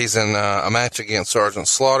 He's in a match against Sergeant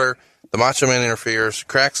Slaughter. The Macho Man interferes,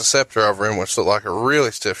 cracks a scepter over him, which looked like a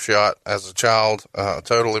really stiff shot as a child.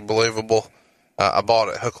 Totally believable. I bought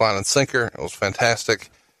it hook, line, and sinker. It was fantastic.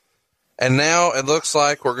 And now it looks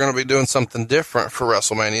like we're going to be doing something different for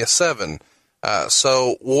WrestleMania 7.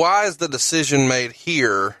 So why is the decision made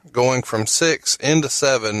here, going from 6 into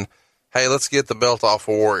 7, hey, let's get the belt off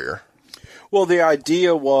a Warrior? Well, the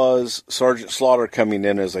idea was Sergeant Slaughter coming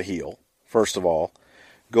in as a heel, first of all.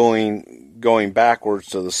 Going backwards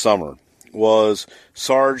to the summer was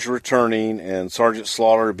Sarge returning and Sergeant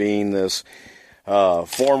Slaughter being this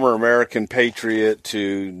former American patriot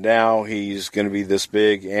to now he's going to be this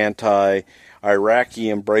big anti-Iraqi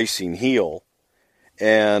embracing heel,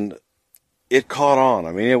 and it caught on.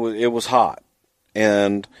 I mean, it was hot,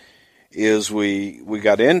 and as we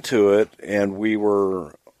got into it, and we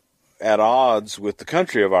were at odds with the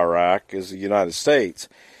country of Iraq as the United States.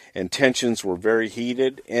 And tensions were very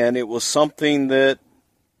heated, and it was something that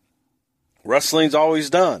wrestling's always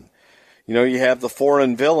done. You know, you have the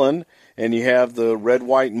foreign villain, and you have the red,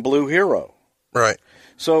 white, and blue hero. Right.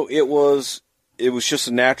 So it was just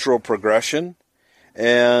a natural progression,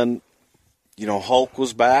 and, you know, Hulk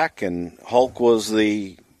was back, and Hulk was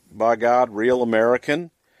the, by God, real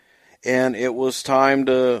American, And it was time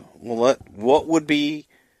to, what would be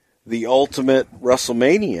the ultimate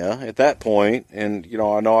WrestleMania at that point? And,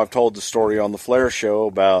 I know I've told the story on the Flair show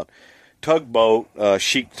about Tugboat,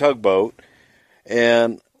 Sheik Tugboat.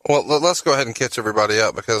 And well, let's go ahead and catch everybody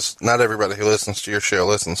up, because not everybody who listens to your show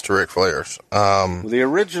listens to Ric Flair's. The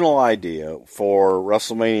original idea for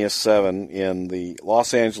WrestleMania 7 in the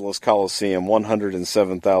Los Angeles Coliseum,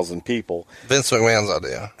 107,000 people. Vince McMahon's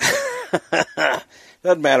idea.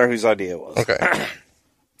 Doesn't matter whose idea it was. Okay.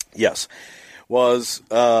 Yes. Was,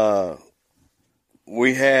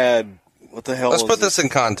 we had, what the hell Let's was put it? this in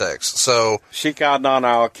context. So, Sheik Adnan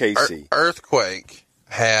Al-Kaisi. Earthquake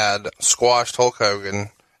had squashed Hulk Hogan.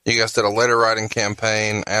 You guys did a letter writing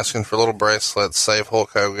campaign asking for little bracelets, save Hulk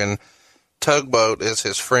Hogan. Tugboat is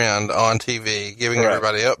his friend on TV, giving Correct.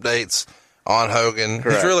 everybody updates on Hogan.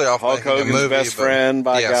 Correct. He's really off Hulk making Hogan's a movie, best friend,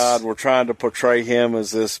 by yes. God. We're trying to portray him as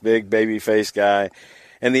this big baby face guy.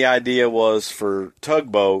 And the idea was for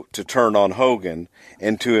Tugboat to turn on Hogan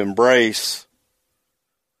and to embrace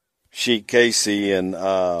Sheik Casey. And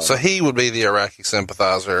So he would be the Iraqi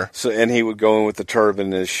sympathizer. and he would go in with the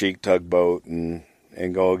turban as Sheik Tugboat and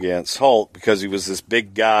go against Hulk, because he was this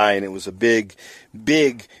big guy, and it was a big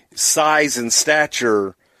size and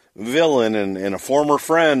stature villain and a former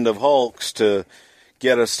friend of Hulk's to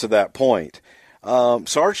get us to that point.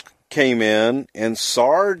 Sarge came in, and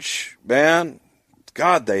Sarge, man,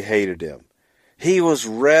 God, they hated him. He was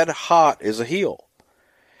red hot as a heel.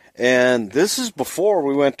 And this is before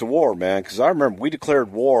we went to war, man, because I remember we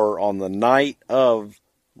declared war on the night of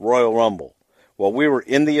Royal Rumble. Well, we were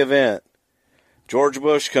in the event. George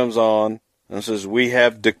Bush comes on and says, we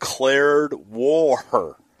have declared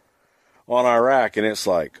war on Iraq. And it's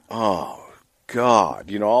like, oh,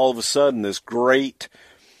 God. All of a sudden, this great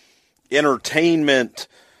entertainment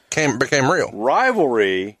Became real.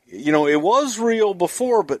 rivalry, it was real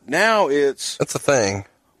before, but now it's, That's the thing.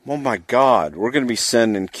 oh, my God, we're going to be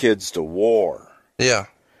sending kids to war. Yeah.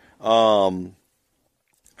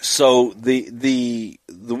 So the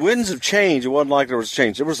winds of change, it wasn't like there was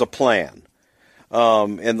change. There was a plan.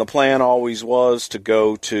 And the plan always was to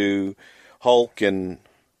go to Hulk and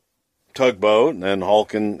Tugboat, and then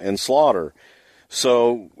Hulk and Slaughter.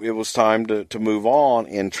 So it was time to move on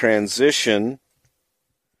and transition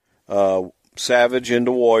Savage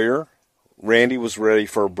into Warrior. Randy was ready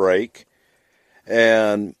for a break.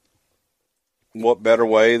 And what better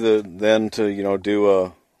way than to, do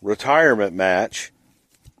a retirement match.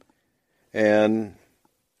 And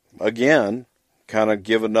again, kind of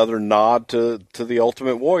give another nod to the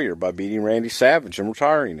Ultimate Warrior by beating Randy Savage and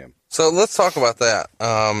retiring him. So let's talk about that.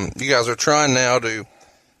 You guys are trying now to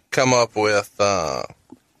come up with,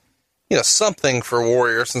 something for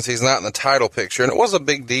Warrior, since he's not in the title picture. And it was a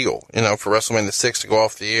big deal, for WrestleMania 6 to go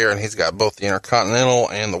off the air, and he's got both the Intercontinental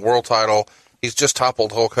and the World title. He's just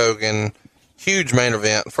toppled Hulk Hogan. Huge main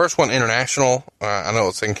event. First one international. I know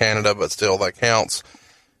it's in Canada, but still that counts.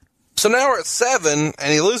 So now we're at 7,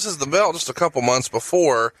 and he loses the belt just a couple months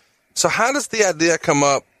before. So how does the idea come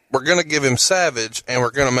up? We're going to give him Savage, and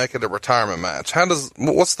we're going to make it a retirement match.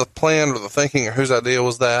 What's the plan or the thinking, or whose idea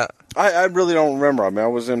was that? I really don't remember. I mean, I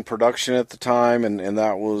was in production at the time, and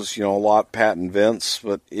that was, a lot Pat and Vince,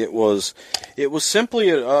 but it was simply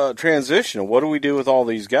a transition. What do we do with all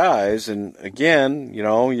these guys? And again,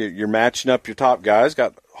 you're matching up your top guys.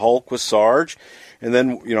 Got Hulk with Sarge, and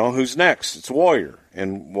then, who's next? It's Warrior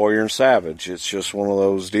and Savage. It's just one of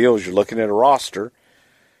those deals. You're looking at a roster,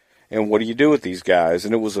 and what do you do with these guys?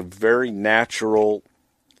 And it was a very natural,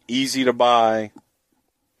 easy to buy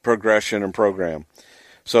progression and program.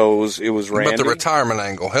 So it was Randy. But the retirement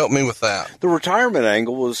angle, help me with that. The retirement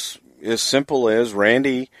angle was as simple as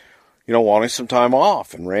Randy, wanting some time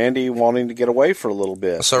off, and Randy wanting to get away for a little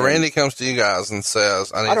bit. So Randy comes to you guys and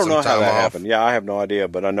says, I don't know how that off. happened. Yeah, I have no idea,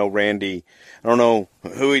 but I know Randy. I don't know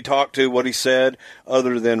who he talked to, what he said,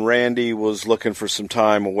 other than Randy was looking for some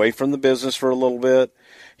time away from the business for a little bit.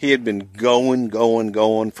 He had been going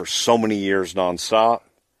for so many years nonstop.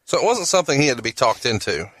 So it wasn't something he had to be talked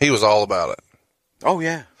into. He was all about it. Oh,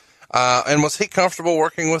 yeah. And was he comfortable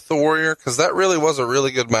working with the Warrior? Because that really was a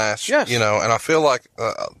really good match. Yes. And I feel like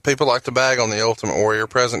people like to bag on the Ultimate Warrior,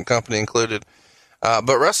 present company included. But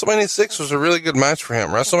WrestleMania 6 was a really good match for him.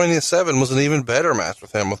 WrestleMania 7 was an even better match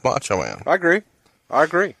with him, with Macho Man. I agree.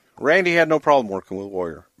 Randy had no problem working with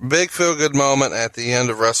Warrior. Big feel-good moment at the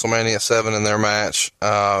end of WrestleMania 7 in their match.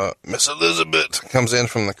 Miss Elizabeth comes in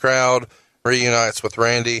from the crowd, reunites with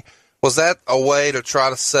Randy. Was that a way to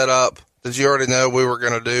try to set up? Did you already know we were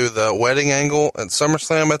going to do the wedding angle at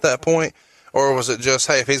SummerSlam at that point? Or was it just,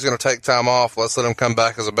 hey, if he's going to take time off, let's let him come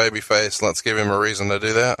back as a babyface. Let's give him a reason to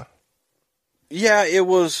do that? Yeah, it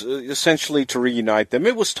was essentially to reunite them.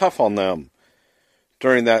 It was tough on them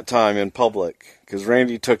during that time in public because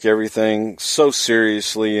Randy took everything so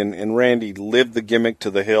seriously, and Randy lived the gimmick to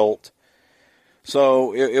the hilt.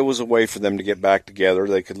 So it was a way for them to get back together.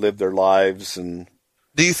 They could live their lives. And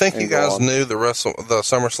do you think you guys knew the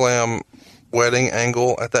SummerSlam wedding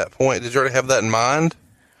angle at that point? Did you already have that in mind?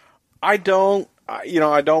 I don't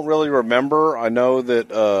really remember. I know that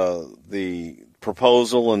the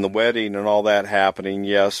proposal and the wedding and all that happening,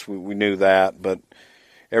 yes, we knew that, but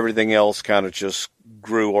everything else kind of just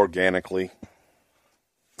grew organically.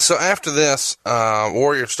 So after this,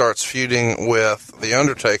 Warrior starts feuding with The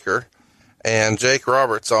Undertaker, and Jake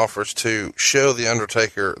Roberts offers to show The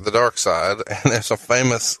Undertaker the dark side, and there's a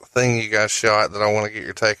famous thing you guys shot that I want to get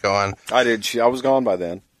your take on. I did. I was gone by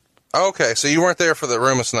then. Okay, so you weren't there for the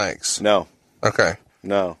Room of Snakes? No. Okay.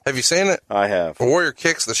 No. Have you seen it? I have. Warrior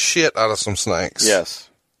kicks the shit out of some snakes. Yes.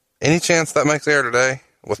 Any chance that makes air today?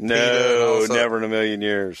 With no, never in a million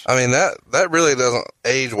years. I mean, that really doesn't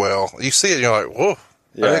age well. You see it, and you're like, whoa, I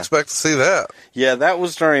didn't expect to see that. Yeah, that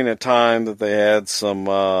was during a time that they had some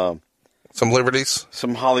liberties,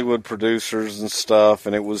 some Hollywood producers and stuff,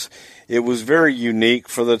 and it was very unique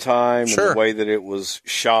for the time, sure, and the way that it was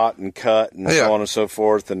shot and cut and so on and so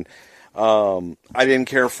forth. And I didn't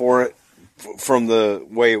care for it from the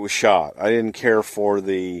way it was shot. I didn't care for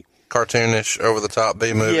the cartoonish, over the top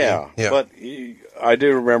B movie. Yeah, but I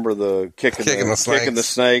do remember the kicking the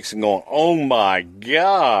snakes and going, oh my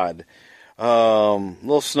God.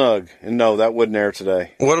 Little snug. And no, that wouldn't air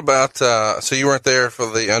today. What about, so you weren't there for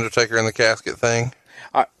the Undertaker in the casket thing?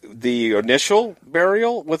 The initial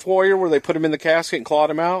burial with Warrior where they put him in the casket and clawed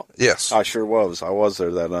him out? Yes. I sure was. I was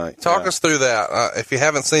there that night. Talk us through that. If you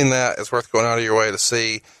haven't seen that, it's worth going out of your way to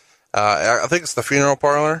see. I think it's the funeral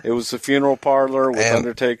parlor. It was the funeral parlor with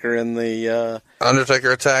Undertaker in the...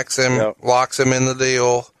 Undertaker attacks him, locks him in the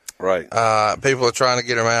deal. Right. People are trying to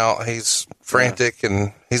get him out. He's frantic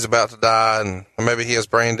and he's about to die, and maybe he has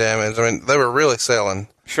brain damage. I mean, they were really selling.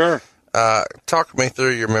 Sure. Talk me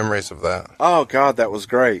through your memories of that. Oh, God, that was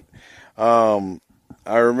great. I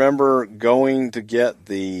remember going to get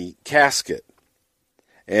the casket,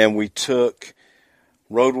 and we took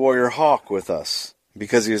Road Warrior Hawk with us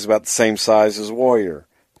because he was about the same size as Warrior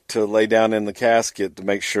to lay down in the casket to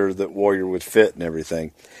make sure that Warrior would fit and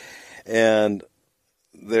everything. And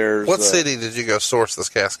what city did you go source this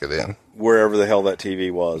casket in? Wherever the hell that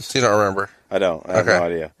TV was. You don't remember? I don't. I have no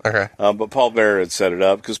idea. Okay. But Paul Bearer had set it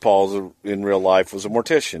up because Paul in real life was a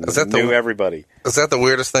mortician. Knew everybody. Is that the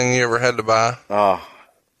weirdest thing you ever had to buy?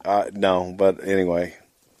 No, but anyway.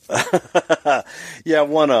 Yeah,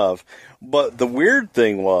 one of. But the weird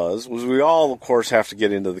thing was we all, of course, have to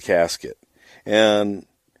get into the casket. And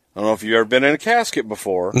I don't know if you've ever been in a casket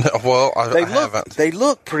before. No, well, I haven't. They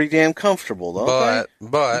look pretty damn comfortable, don't they?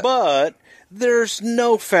 But there's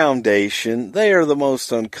no foundation. They are the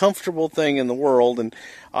most uncomfortable thing in the world. And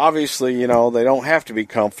obviously, they don't have to be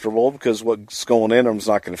comfortable because what's going in them is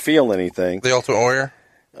not going to feel anything. The Ultimate Warrior?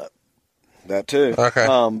 That too. Okay.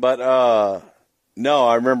 No,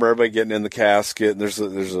 I remember everybody getting in the casket. And there's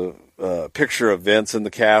a picture of Vince in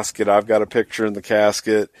the casket. I've got a picture in the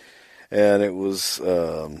casket. And it was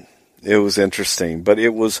interesting, but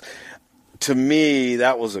it was, to me,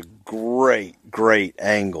 that was a great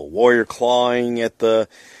angle. Warrior clawing at the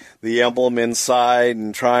emblem inside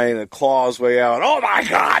and trying to claw his way out. Oh my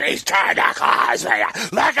God, he's trying to claw his way out.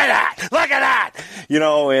 Look at that.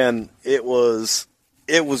 And it was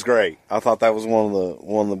great. I thought that was one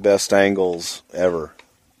of the best angles ever.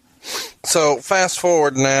 So fast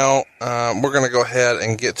forward now, we're going to go ahead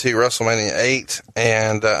and get to WrestleMania 8,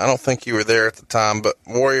 and I don't think you were there at the time, but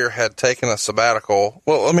Warrior had taken a sabbatical.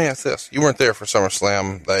 Well, let me ask this. You weren't there for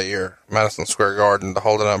SummerSlam that year, Madison Square Garden, to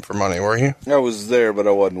hold it up for money, were you? I was there, but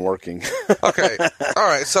I wasn't working. Okay. All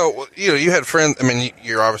right. So, you had friends. I mean,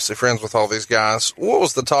 you're obviously friends with all these guys. What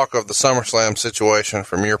was the talk of the SummerSlam situation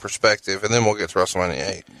from your perspective? And then we'll get to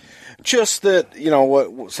WrestleMania 8. Just that,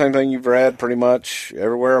 same thing you've read pretty much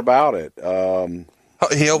everywhere about it.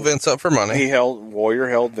 He held Vince up for money. Warrior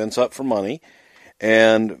held Vince up for money,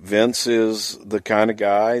 and Vince is the kind of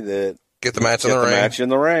guy that get the match in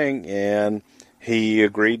the ring, and he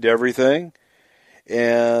agreed to everything,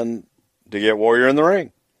 and to get Warrior in the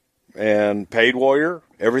ring, and paid Warrior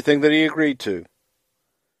everything that he agreed to,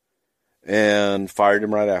 and fired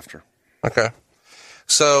him right after. Okay.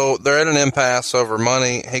 So they're at an impasse over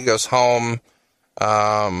money. He goes home.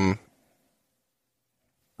 WrestleMania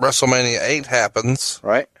 8 happens.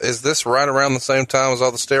 Right. Is this right around the same time as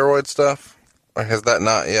all the steroid stuff? Or has that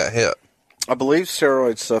not yet hit? I believe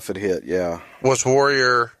steroid stuff had hit, yeah. Was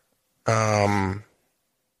Warrior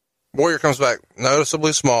Warrior comes back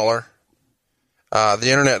noticeably smaller. The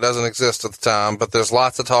internet doesn't exist at the time, but there's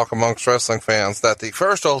lots of talk amongst wrestling fans that the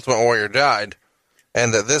first Ultimate Warrior died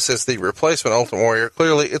and that this is the replacement Ultimate Warrior.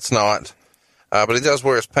 Clearly, it's not. But he does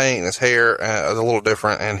wear his paint and his hair a little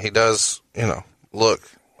different, and he does, look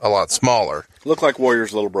a lot smaller. Look like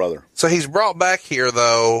Warrior's little brother. So he's brought back here,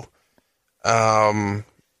 though,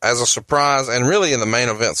 as a surprise and really in the main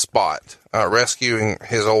event spot, rescuing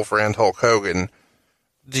his old friend Hulk Hogan.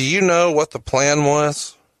 Do you know what the plan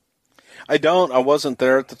was? I don't. I wasn't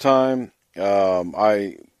there at the time.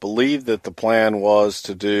 I believe that the plan was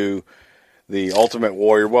to do the Ultimate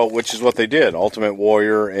Warrior, which is what they did, Ultimate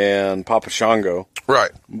Warrior and Papa Shango.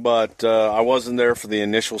 Right. But I wasn't there for the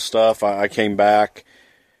initial stuff. I came back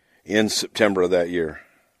in September of that year.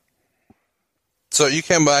 So you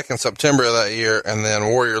came back in September of that year, and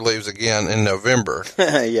then Warrior leaves again in November.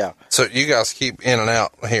 Yeah. So you guys keep in and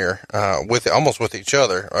out here almost with each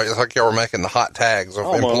other. Right? It's like y'all were making the hot tags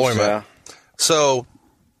of employment. Yeah. So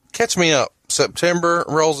catch me up. September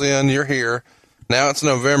rolls in, you're here. Now it's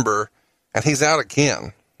November, and he's out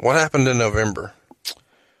again. What happened in November?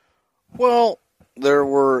 Well, there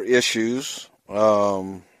were issues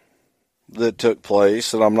that took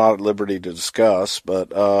place that I'm not at liberty to discuss,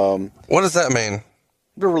 but what does that mean?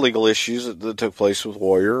 There were legal issues that took place with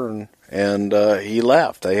Warrior, and he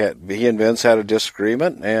left. He and Vince had a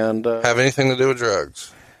disagreement, and have anything to do with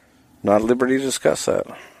drugs? Not at liberty to discuss that.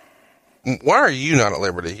 Why are you not at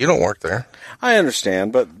liberty? You don't work there. I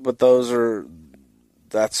understand, but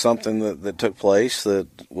that's something that took place that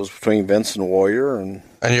was between Vince and Warrior, and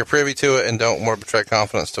you're privy to it and don't want to betray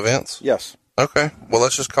confidence to Vince? Yes. Okay. Well,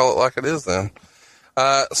 let's just call it like it is then.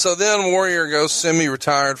 So then Warrior goes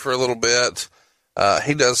semi-retired for a little bit.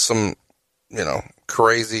 He does some,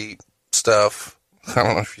 crazy stuff. I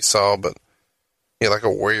don't know if you saw, but he had like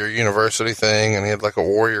a Warrior University thing, and he had like a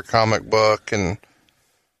Warrior comic book, and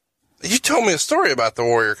you told me a story about the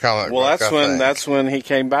Warrior comic book. Well, that's when he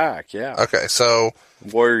came back. Yeah. Okay. So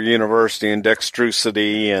Warrior University and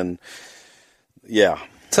Dextrosity, and yeah.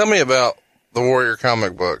 Tell me about the Warrior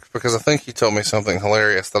comic book, because I think you told me something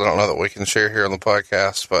hilarious that I don't know that we can share here on the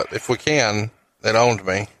podcast, but if we can, it owned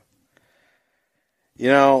me.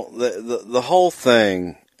 The whole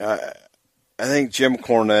thing, I think Jim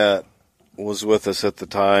Cornette was with us at the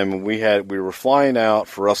time, and we were flying out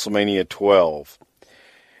for WrestleMania 12,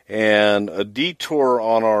 and a detour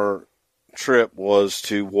on our trip was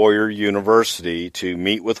to Warrior University to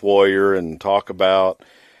meet with Warrior and talk about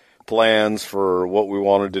plans for what we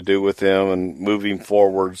wanted to do with him and moving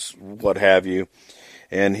forwards, what have you.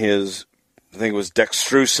 And I think it was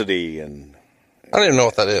Dextrosity, and I don't even know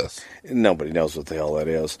what that is. Nobody knows what the hell that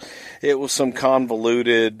is. It was some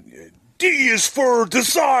convoluted, D is for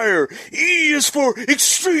desire, E is for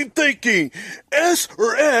extreme thinking, S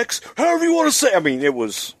or X, however you want to say. I mean, it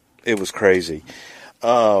was crazy.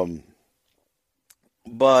 But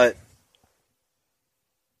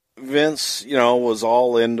Vince, was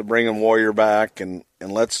all into bringing Warrior back, and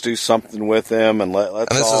let's do something with him, and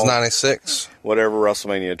let's. And this is 96. Whatever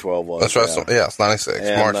WrestleMania 12 was. That's right. Yeah, it's 96.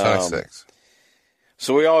 And, March 96.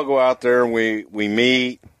 So we all go out there and we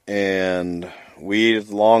meet, and we eat at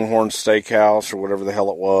the Longhorn Steakhouse or whatever the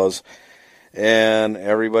hell it was, and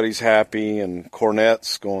everybody's happy, and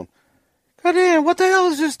Cornette's going, God damn, what the hell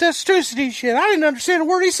is this Dextrosity shit? I didn't understand a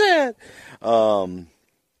word he said.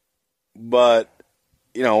 But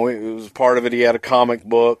it was part of it. He had a comic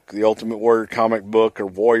book, the Ultimate Warrior comic book or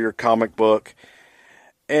Warrior comic book.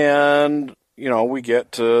 And, we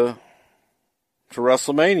get to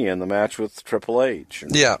WrestleMania in the match with Triple H.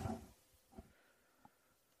 Yeah.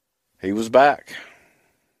 He was back.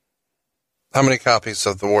 How many copies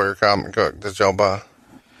of the Warrior comic book did y'all buy?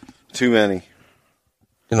 Too many.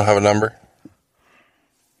 You don't have a number?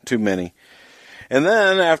 Too many. And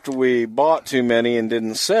then after we bought too many and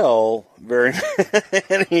didn't sell very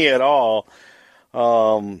many at all.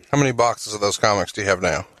 How many boxes of those comics do you have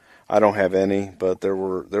now? I don't have any, but there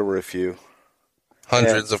were a few.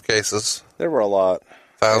 Hundreds of cases? There were a lot.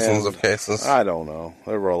 Thousands of cases? I don't know.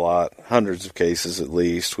 There were a lot. Hundreds of cases at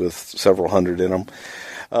least, with several hundred in them.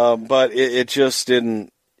 But it just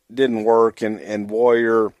didn't work, and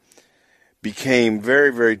Warrior became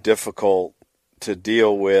very, very difficult to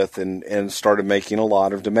deal with, and started making a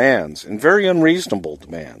lot of demands, and very unreasonable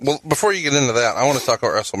demands. Well, before you get into that, I want to talk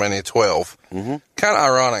about WrestleMania 12. Mm-hmm. Kind of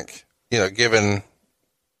ironic, given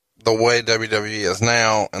the way WWE is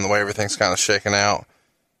now and the way everything's kind of shaken out,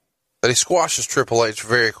 that he squashes Triple H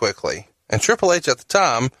very quickly. And Triple H at the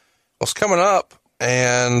time was coming up,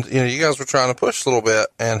 and you guys were trying to push a little bit,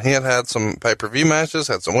 and he had some pay-per-view matches,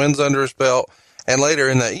 had some wins under his belt, and later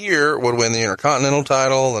in that year would win the Intercontinental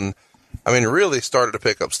title, and I mean, really started to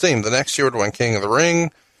pick up steam. The next year would win King of the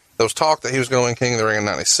Ring. There was talk that he was going to win King of the Ring in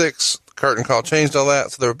 96. The curtain call changed all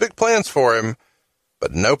that, so there were big plans for him,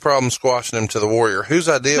 but no problem squashing him to the Warrior. Whose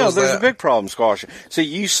idea was that? No, there's a big problem squashing. See,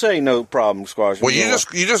 you say no problem squashing. Well, you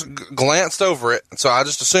just glanced over it, so I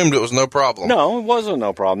just assumed it was no problem. No, it wasn't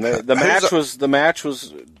no problem. The match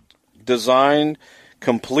was designed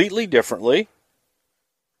completely differently,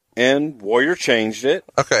 and Warrior changed it.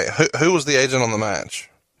 Okay, who was the agent on the match?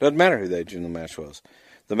 Doesn't matter who the agent on the match was.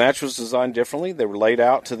 The match was designed differently. They were laid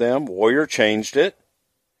out to them. Warrior changed it,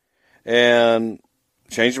 and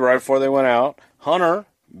changed it right before they went out. Hunter,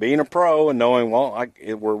 being a pro and knowing, well,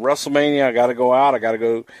 we're WrestleMania, I got to go out, I got to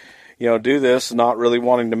go, do this, not really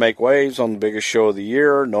wanting to make waves on the biggest show of the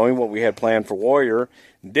year, knowing what we had planned for Warrior,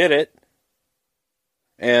 did it,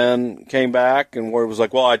 and came back, and Warrior was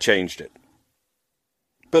like, well, I changed it.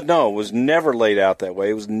 But no, it was never laid out that way.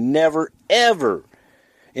 It was never, ever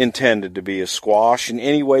intended to be a squash in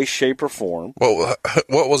any way, shape, or form. Well,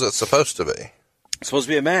 what was it supposed to be? It's supposed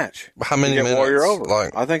to be a match. How many minutes? Warrior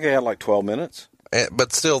over. I think they had like 12 minutes.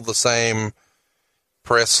 But still the same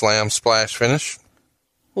press, slam, splash finish?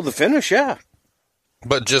 Well, the finish, yeah.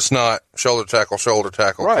 But just not shoulder tackle,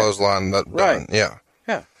 right. Clothesline. Right. Yeah.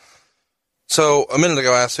 Yeah. So a minute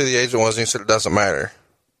ago I asked who the agent was, and you said it doesn't matter.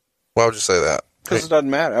 Why would you say that? Because it doesn't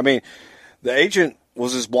matter. I mean, the agent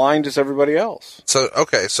was as blind as everybody else. So,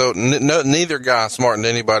 okay, so neither guy smartened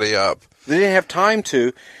anybody up. They didn't have time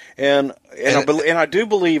to, and I do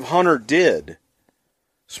believe Hunter did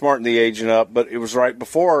smarten the agent up, but it was right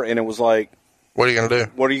before, and it was like, what are you going to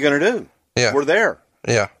do? What are you going to do? Yeah. We're there.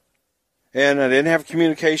 Yeah. And I didn't have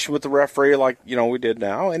communication with the referee like, we did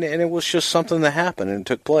now, and it was just something that happened and it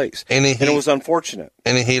took place. And it was unfortunate.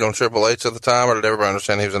 Any heat on Triple H at the time, or did everybody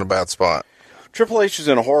understand he was in a bad spot? Triple H was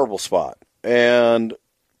in a horrible spot, and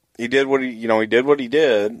he did what he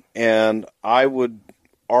did, and I would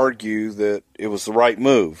argue that it was the right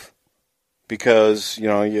move because,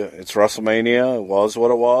 it's WrestleMania, it was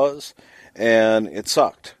what it was, and it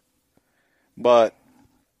sucked. But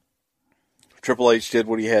Triple H did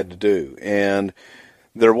what he had to do, and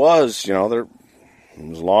there was, there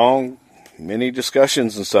was long, many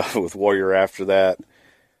discussions and stuff with Warrior after that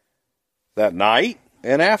night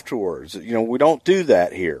and afterwards. We don't do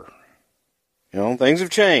that here. Things have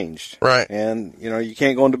changed. Right. And, you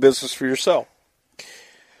can't go into business for yourself.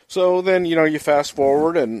 So then, you fast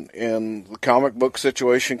forward and the comic book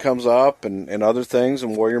situation comes up and other things,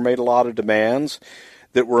 and Warrior made a lot of demands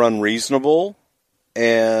that were unreasonable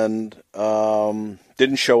and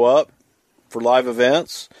didn't show up for live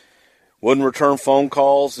events, wouldn't return phone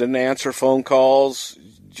calls, didn't answer phone calls,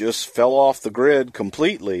 just fell off the grid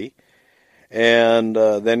completely, and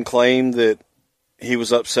then claimed that he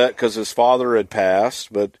was upset because his father had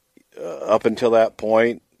passed, but up until that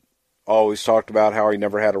point, always talked about how he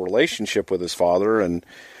never had a relationship with his father and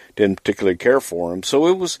didn't particularly care for him. So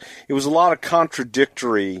it was a lot of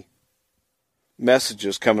contradictory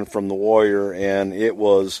messages coming from the Warrior, and it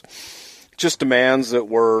was just demands that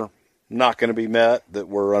were not going to be met, that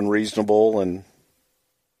were unreasonable, and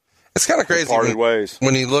it's kind of crazy parted ways.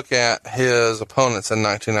 When you look at his opponents in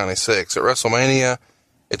 1996 at WrestleMania.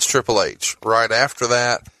 It's Triple H. Right after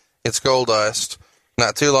that, it's Goldust.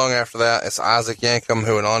 Not too long after that, it's Isaac Yankem,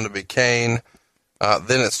 who went on to be Kane.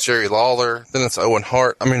 Then it's Jerry Lawler. Then it's Owen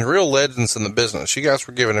Hart. I mean, real legends in the business. You guys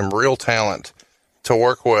were giving him real talent to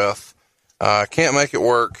work with. Can't make it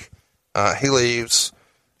work. He leaves.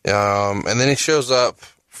 And then he shows up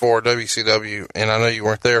for WCW, and I know you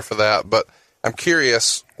weren't there for that, but I'm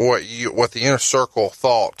curious what the inner circle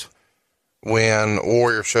thought when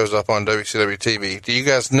Warrior shows up on WCW TV. Do you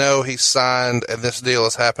guys know he's signed and this deal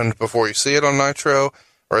has happened before you see it on Nitro,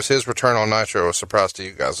 or is his return on Nitro a surprise to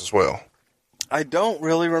you guys as well? I don't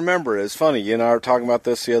really remember it. It's funny, you and I were talking about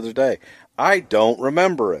this the other day. I don't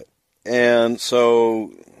remember it. And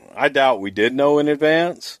so I doubt we did know in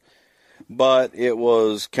advance, but it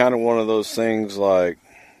was kind of one of those things like,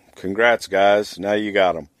 congrats, guys, now you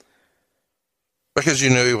got him. Because you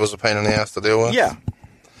knew he was a pain in the ass to deal with? Yeah.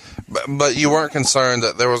 But you weren't concerned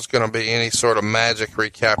that there was going to be any sort of magic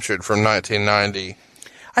recaptured from 1990?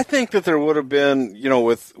 I think that there would have been,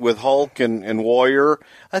 with Hulk and Warrior,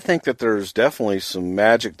 I think that there's definitely some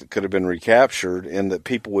magic that could have been recaptured and that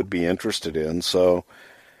people would be interested in. So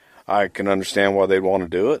I can understand why they'd want to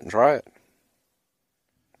do it and try it.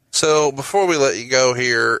 So before we let you go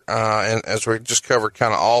here, and as we just covered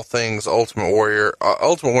kind of all things Ultimate Warrior,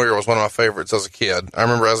 Ultimate Warrior was one of my favorites as a kid. I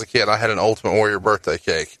remember as a kid, I had an Ultimate Warrior birthday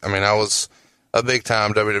cake. I mean, I was a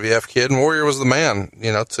big-time WWF kid, and Warrior was the man,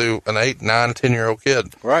 to an 8, 9, 10-year-old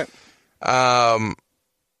kid. Right. But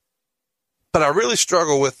I really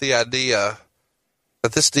struggle with the idea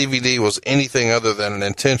that this DVD was anything other than an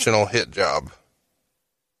intentional hit job.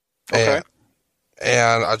 Okay.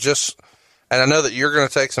 And I know that you're going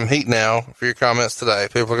to take some heat now for your comments today.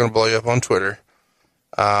 People are going to blow you up on Twitter,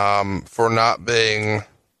 for not being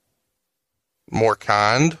more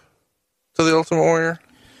kind to the Ultimate Warrior.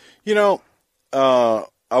 You know,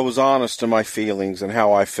 I was honest in my feelings and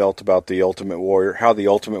how I felt about the Ultimate Warrior, how the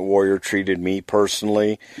Ultimate Warrior treated me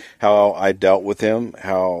personally, how I dealt with him,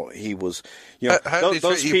 how he was, you know, how did he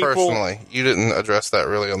treat you personally? You didn't address that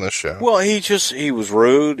really on this show. Well, he was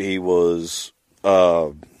rude. He was,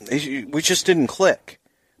 we just didn't click.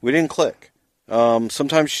 We didn't click.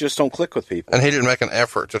 Sometimes you just don't click with people. And he didn't make an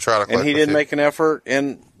effort to try to click with you. And he didn't make an effort,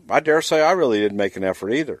 and I dare say I really didn't make an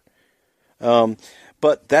effort either.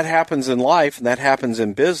 But that happens in life, and that happens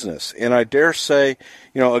in business. And I dare say,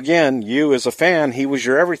 you know, again, you as a fan, he was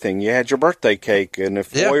your everything. You had your birthday cake, and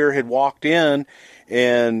if Warrior had walked in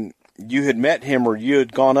and you had met him or you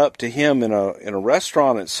had gone up to him in a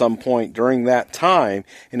restaurant at some point during that time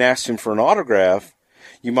and asked him for an autograph,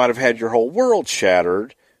 you might have had your whole world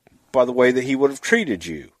shattered by the way that he would have treated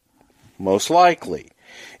you, most likely.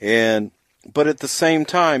 But at the same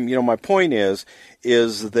time, you know, my point is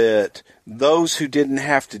that those who didn't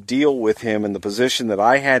have to deal with him in the position that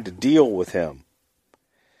I had to deal with him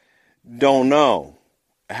don't know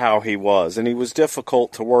how he was, and he was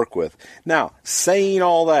difficult to work with. Now, saying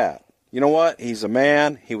all that, you know what? He's a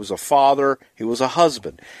man, he was a father, he was a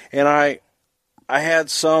husband. And I had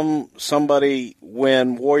somebody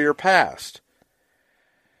when Warrior passed.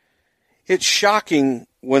 It's shocking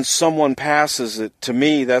when someone passes it. To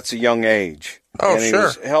me, that's a young age. Oh, and he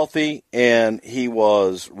was healthy, and he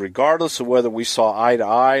was, regardless of whether we saw eye to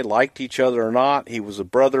eye, liked each other or not, he was a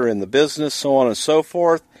brother in the business, so on and so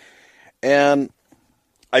forth. And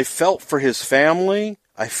I felt for his family.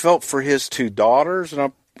 I felt for his two daughters, and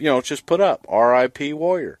I, just put up R.I.P.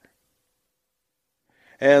 Warrior.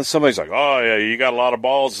 And somebody's like, oh, yeah, you got a lot of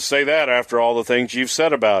balls to say that after all the things you've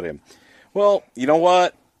said about him. Well, you know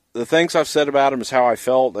what? The things I've said about him is how I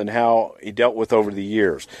felt and how he dealt with over the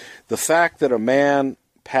years. The fact that a man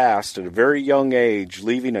passed at a very young age,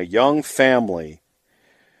 leaving a young family,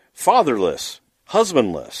 fatherless,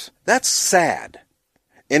 husbandless, that's sad.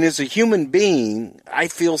 And as a human being, I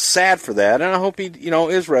feel sad for that. And I hope he,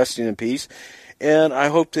 is resting in peace. And I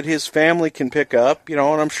hope that his family can pick up, and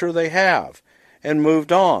I'm sure they have, and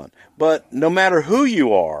moved on. But no matter who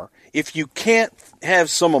you are, if you can't have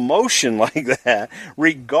some emotion like that,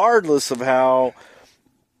 regardless of how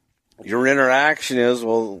your interaction is,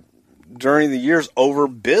 during the years over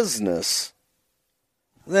business,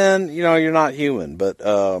 then, you're not human. But,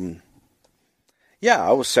 I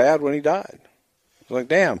was sad when he died. I was like,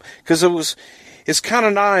 damn. Because it's kind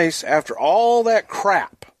of nice after all that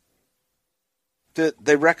crap that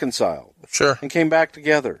they reconciled. Sure. And came back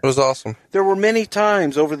together. It was awesome. There were many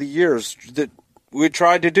times over the years that we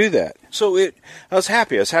tried to do that. So I was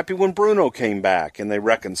happy. I was happy when Bruno came back and they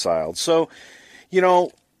reconciled. So,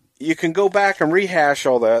 you can go back and rehash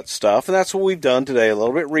all that stuff, and that's what we've done today, a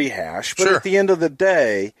little bit rehash. But at the end of the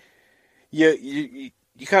day, you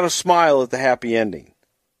kind of smile at the happy ending.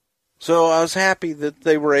 So I was happy that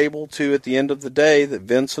they were able to, at the end of the day, that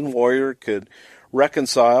Vince and Warrior could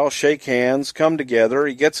reconcile, shake hands, come together.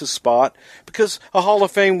 He gets his spot, because a Hall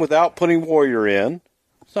of Fame without putting Warrior in,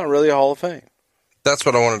 it's not really a Hall of Fame. That's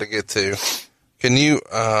what I wanted to get to. Can you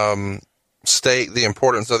state the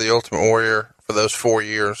importance of the Ultimate Warrior for those 4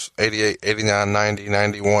 years, 88, 89, 90,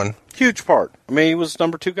 91? Huge part. I mean, he was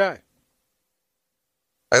number 2 guy.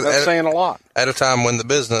 That's saying a lot. At a time when the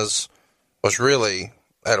business was really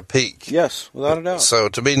at a peak. Yes, without a doubt. So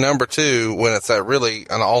to be number 2 when it's at really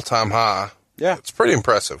an all-time high, it's pretty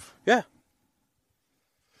impressive. Yeah.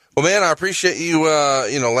 Well, man, I appreciate you,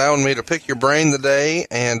 allowing me to pick your brain today,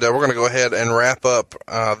 and we're going to go ahead and wrap up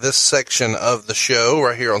this section of the show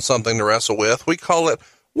right here on Something to Wrestle With. We call it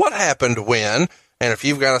What Happened When, and if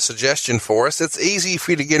you've got a suggestion for us, it's easy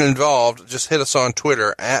for you to get involved. Just hit us on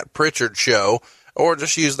Twitter at Pritchard Show, or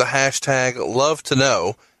just use the hashtag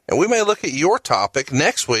 #LoveToKnow, and we may look at your topic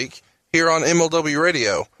next week here on MLW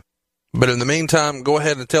Radio. But in the meantime, go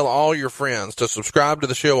ahead and tell all your friends to subscribe to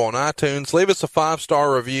the show on iTunes, leave us a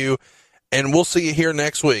 5-star review, and we'll see you here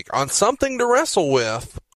next week on Something to Wrestle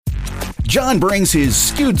With. John brings his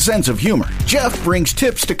skewed sense of humor. Jeff brings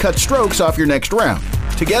tips to cut strokes off your next round.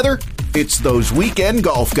 Together, it's those weekend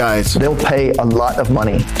golf guys. They'll pay a lot of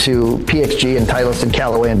money to PXG and Titleist and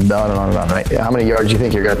Callaway and on and on and on, right? How many yards do you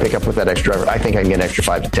think you're going to pick up with that extra driver? I think I can get an extra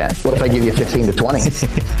 5 to 10. What if I give you 15 to 20?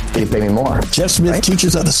 You pay me more. Jeff Smith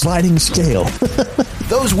teaches on a sliding scale.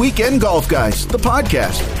 Those Weekend Golf Guys, the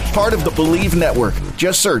podcast, part of the Believe Network.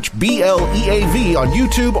 Just search BLEAV on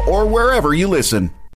YouTube or wherever you listen.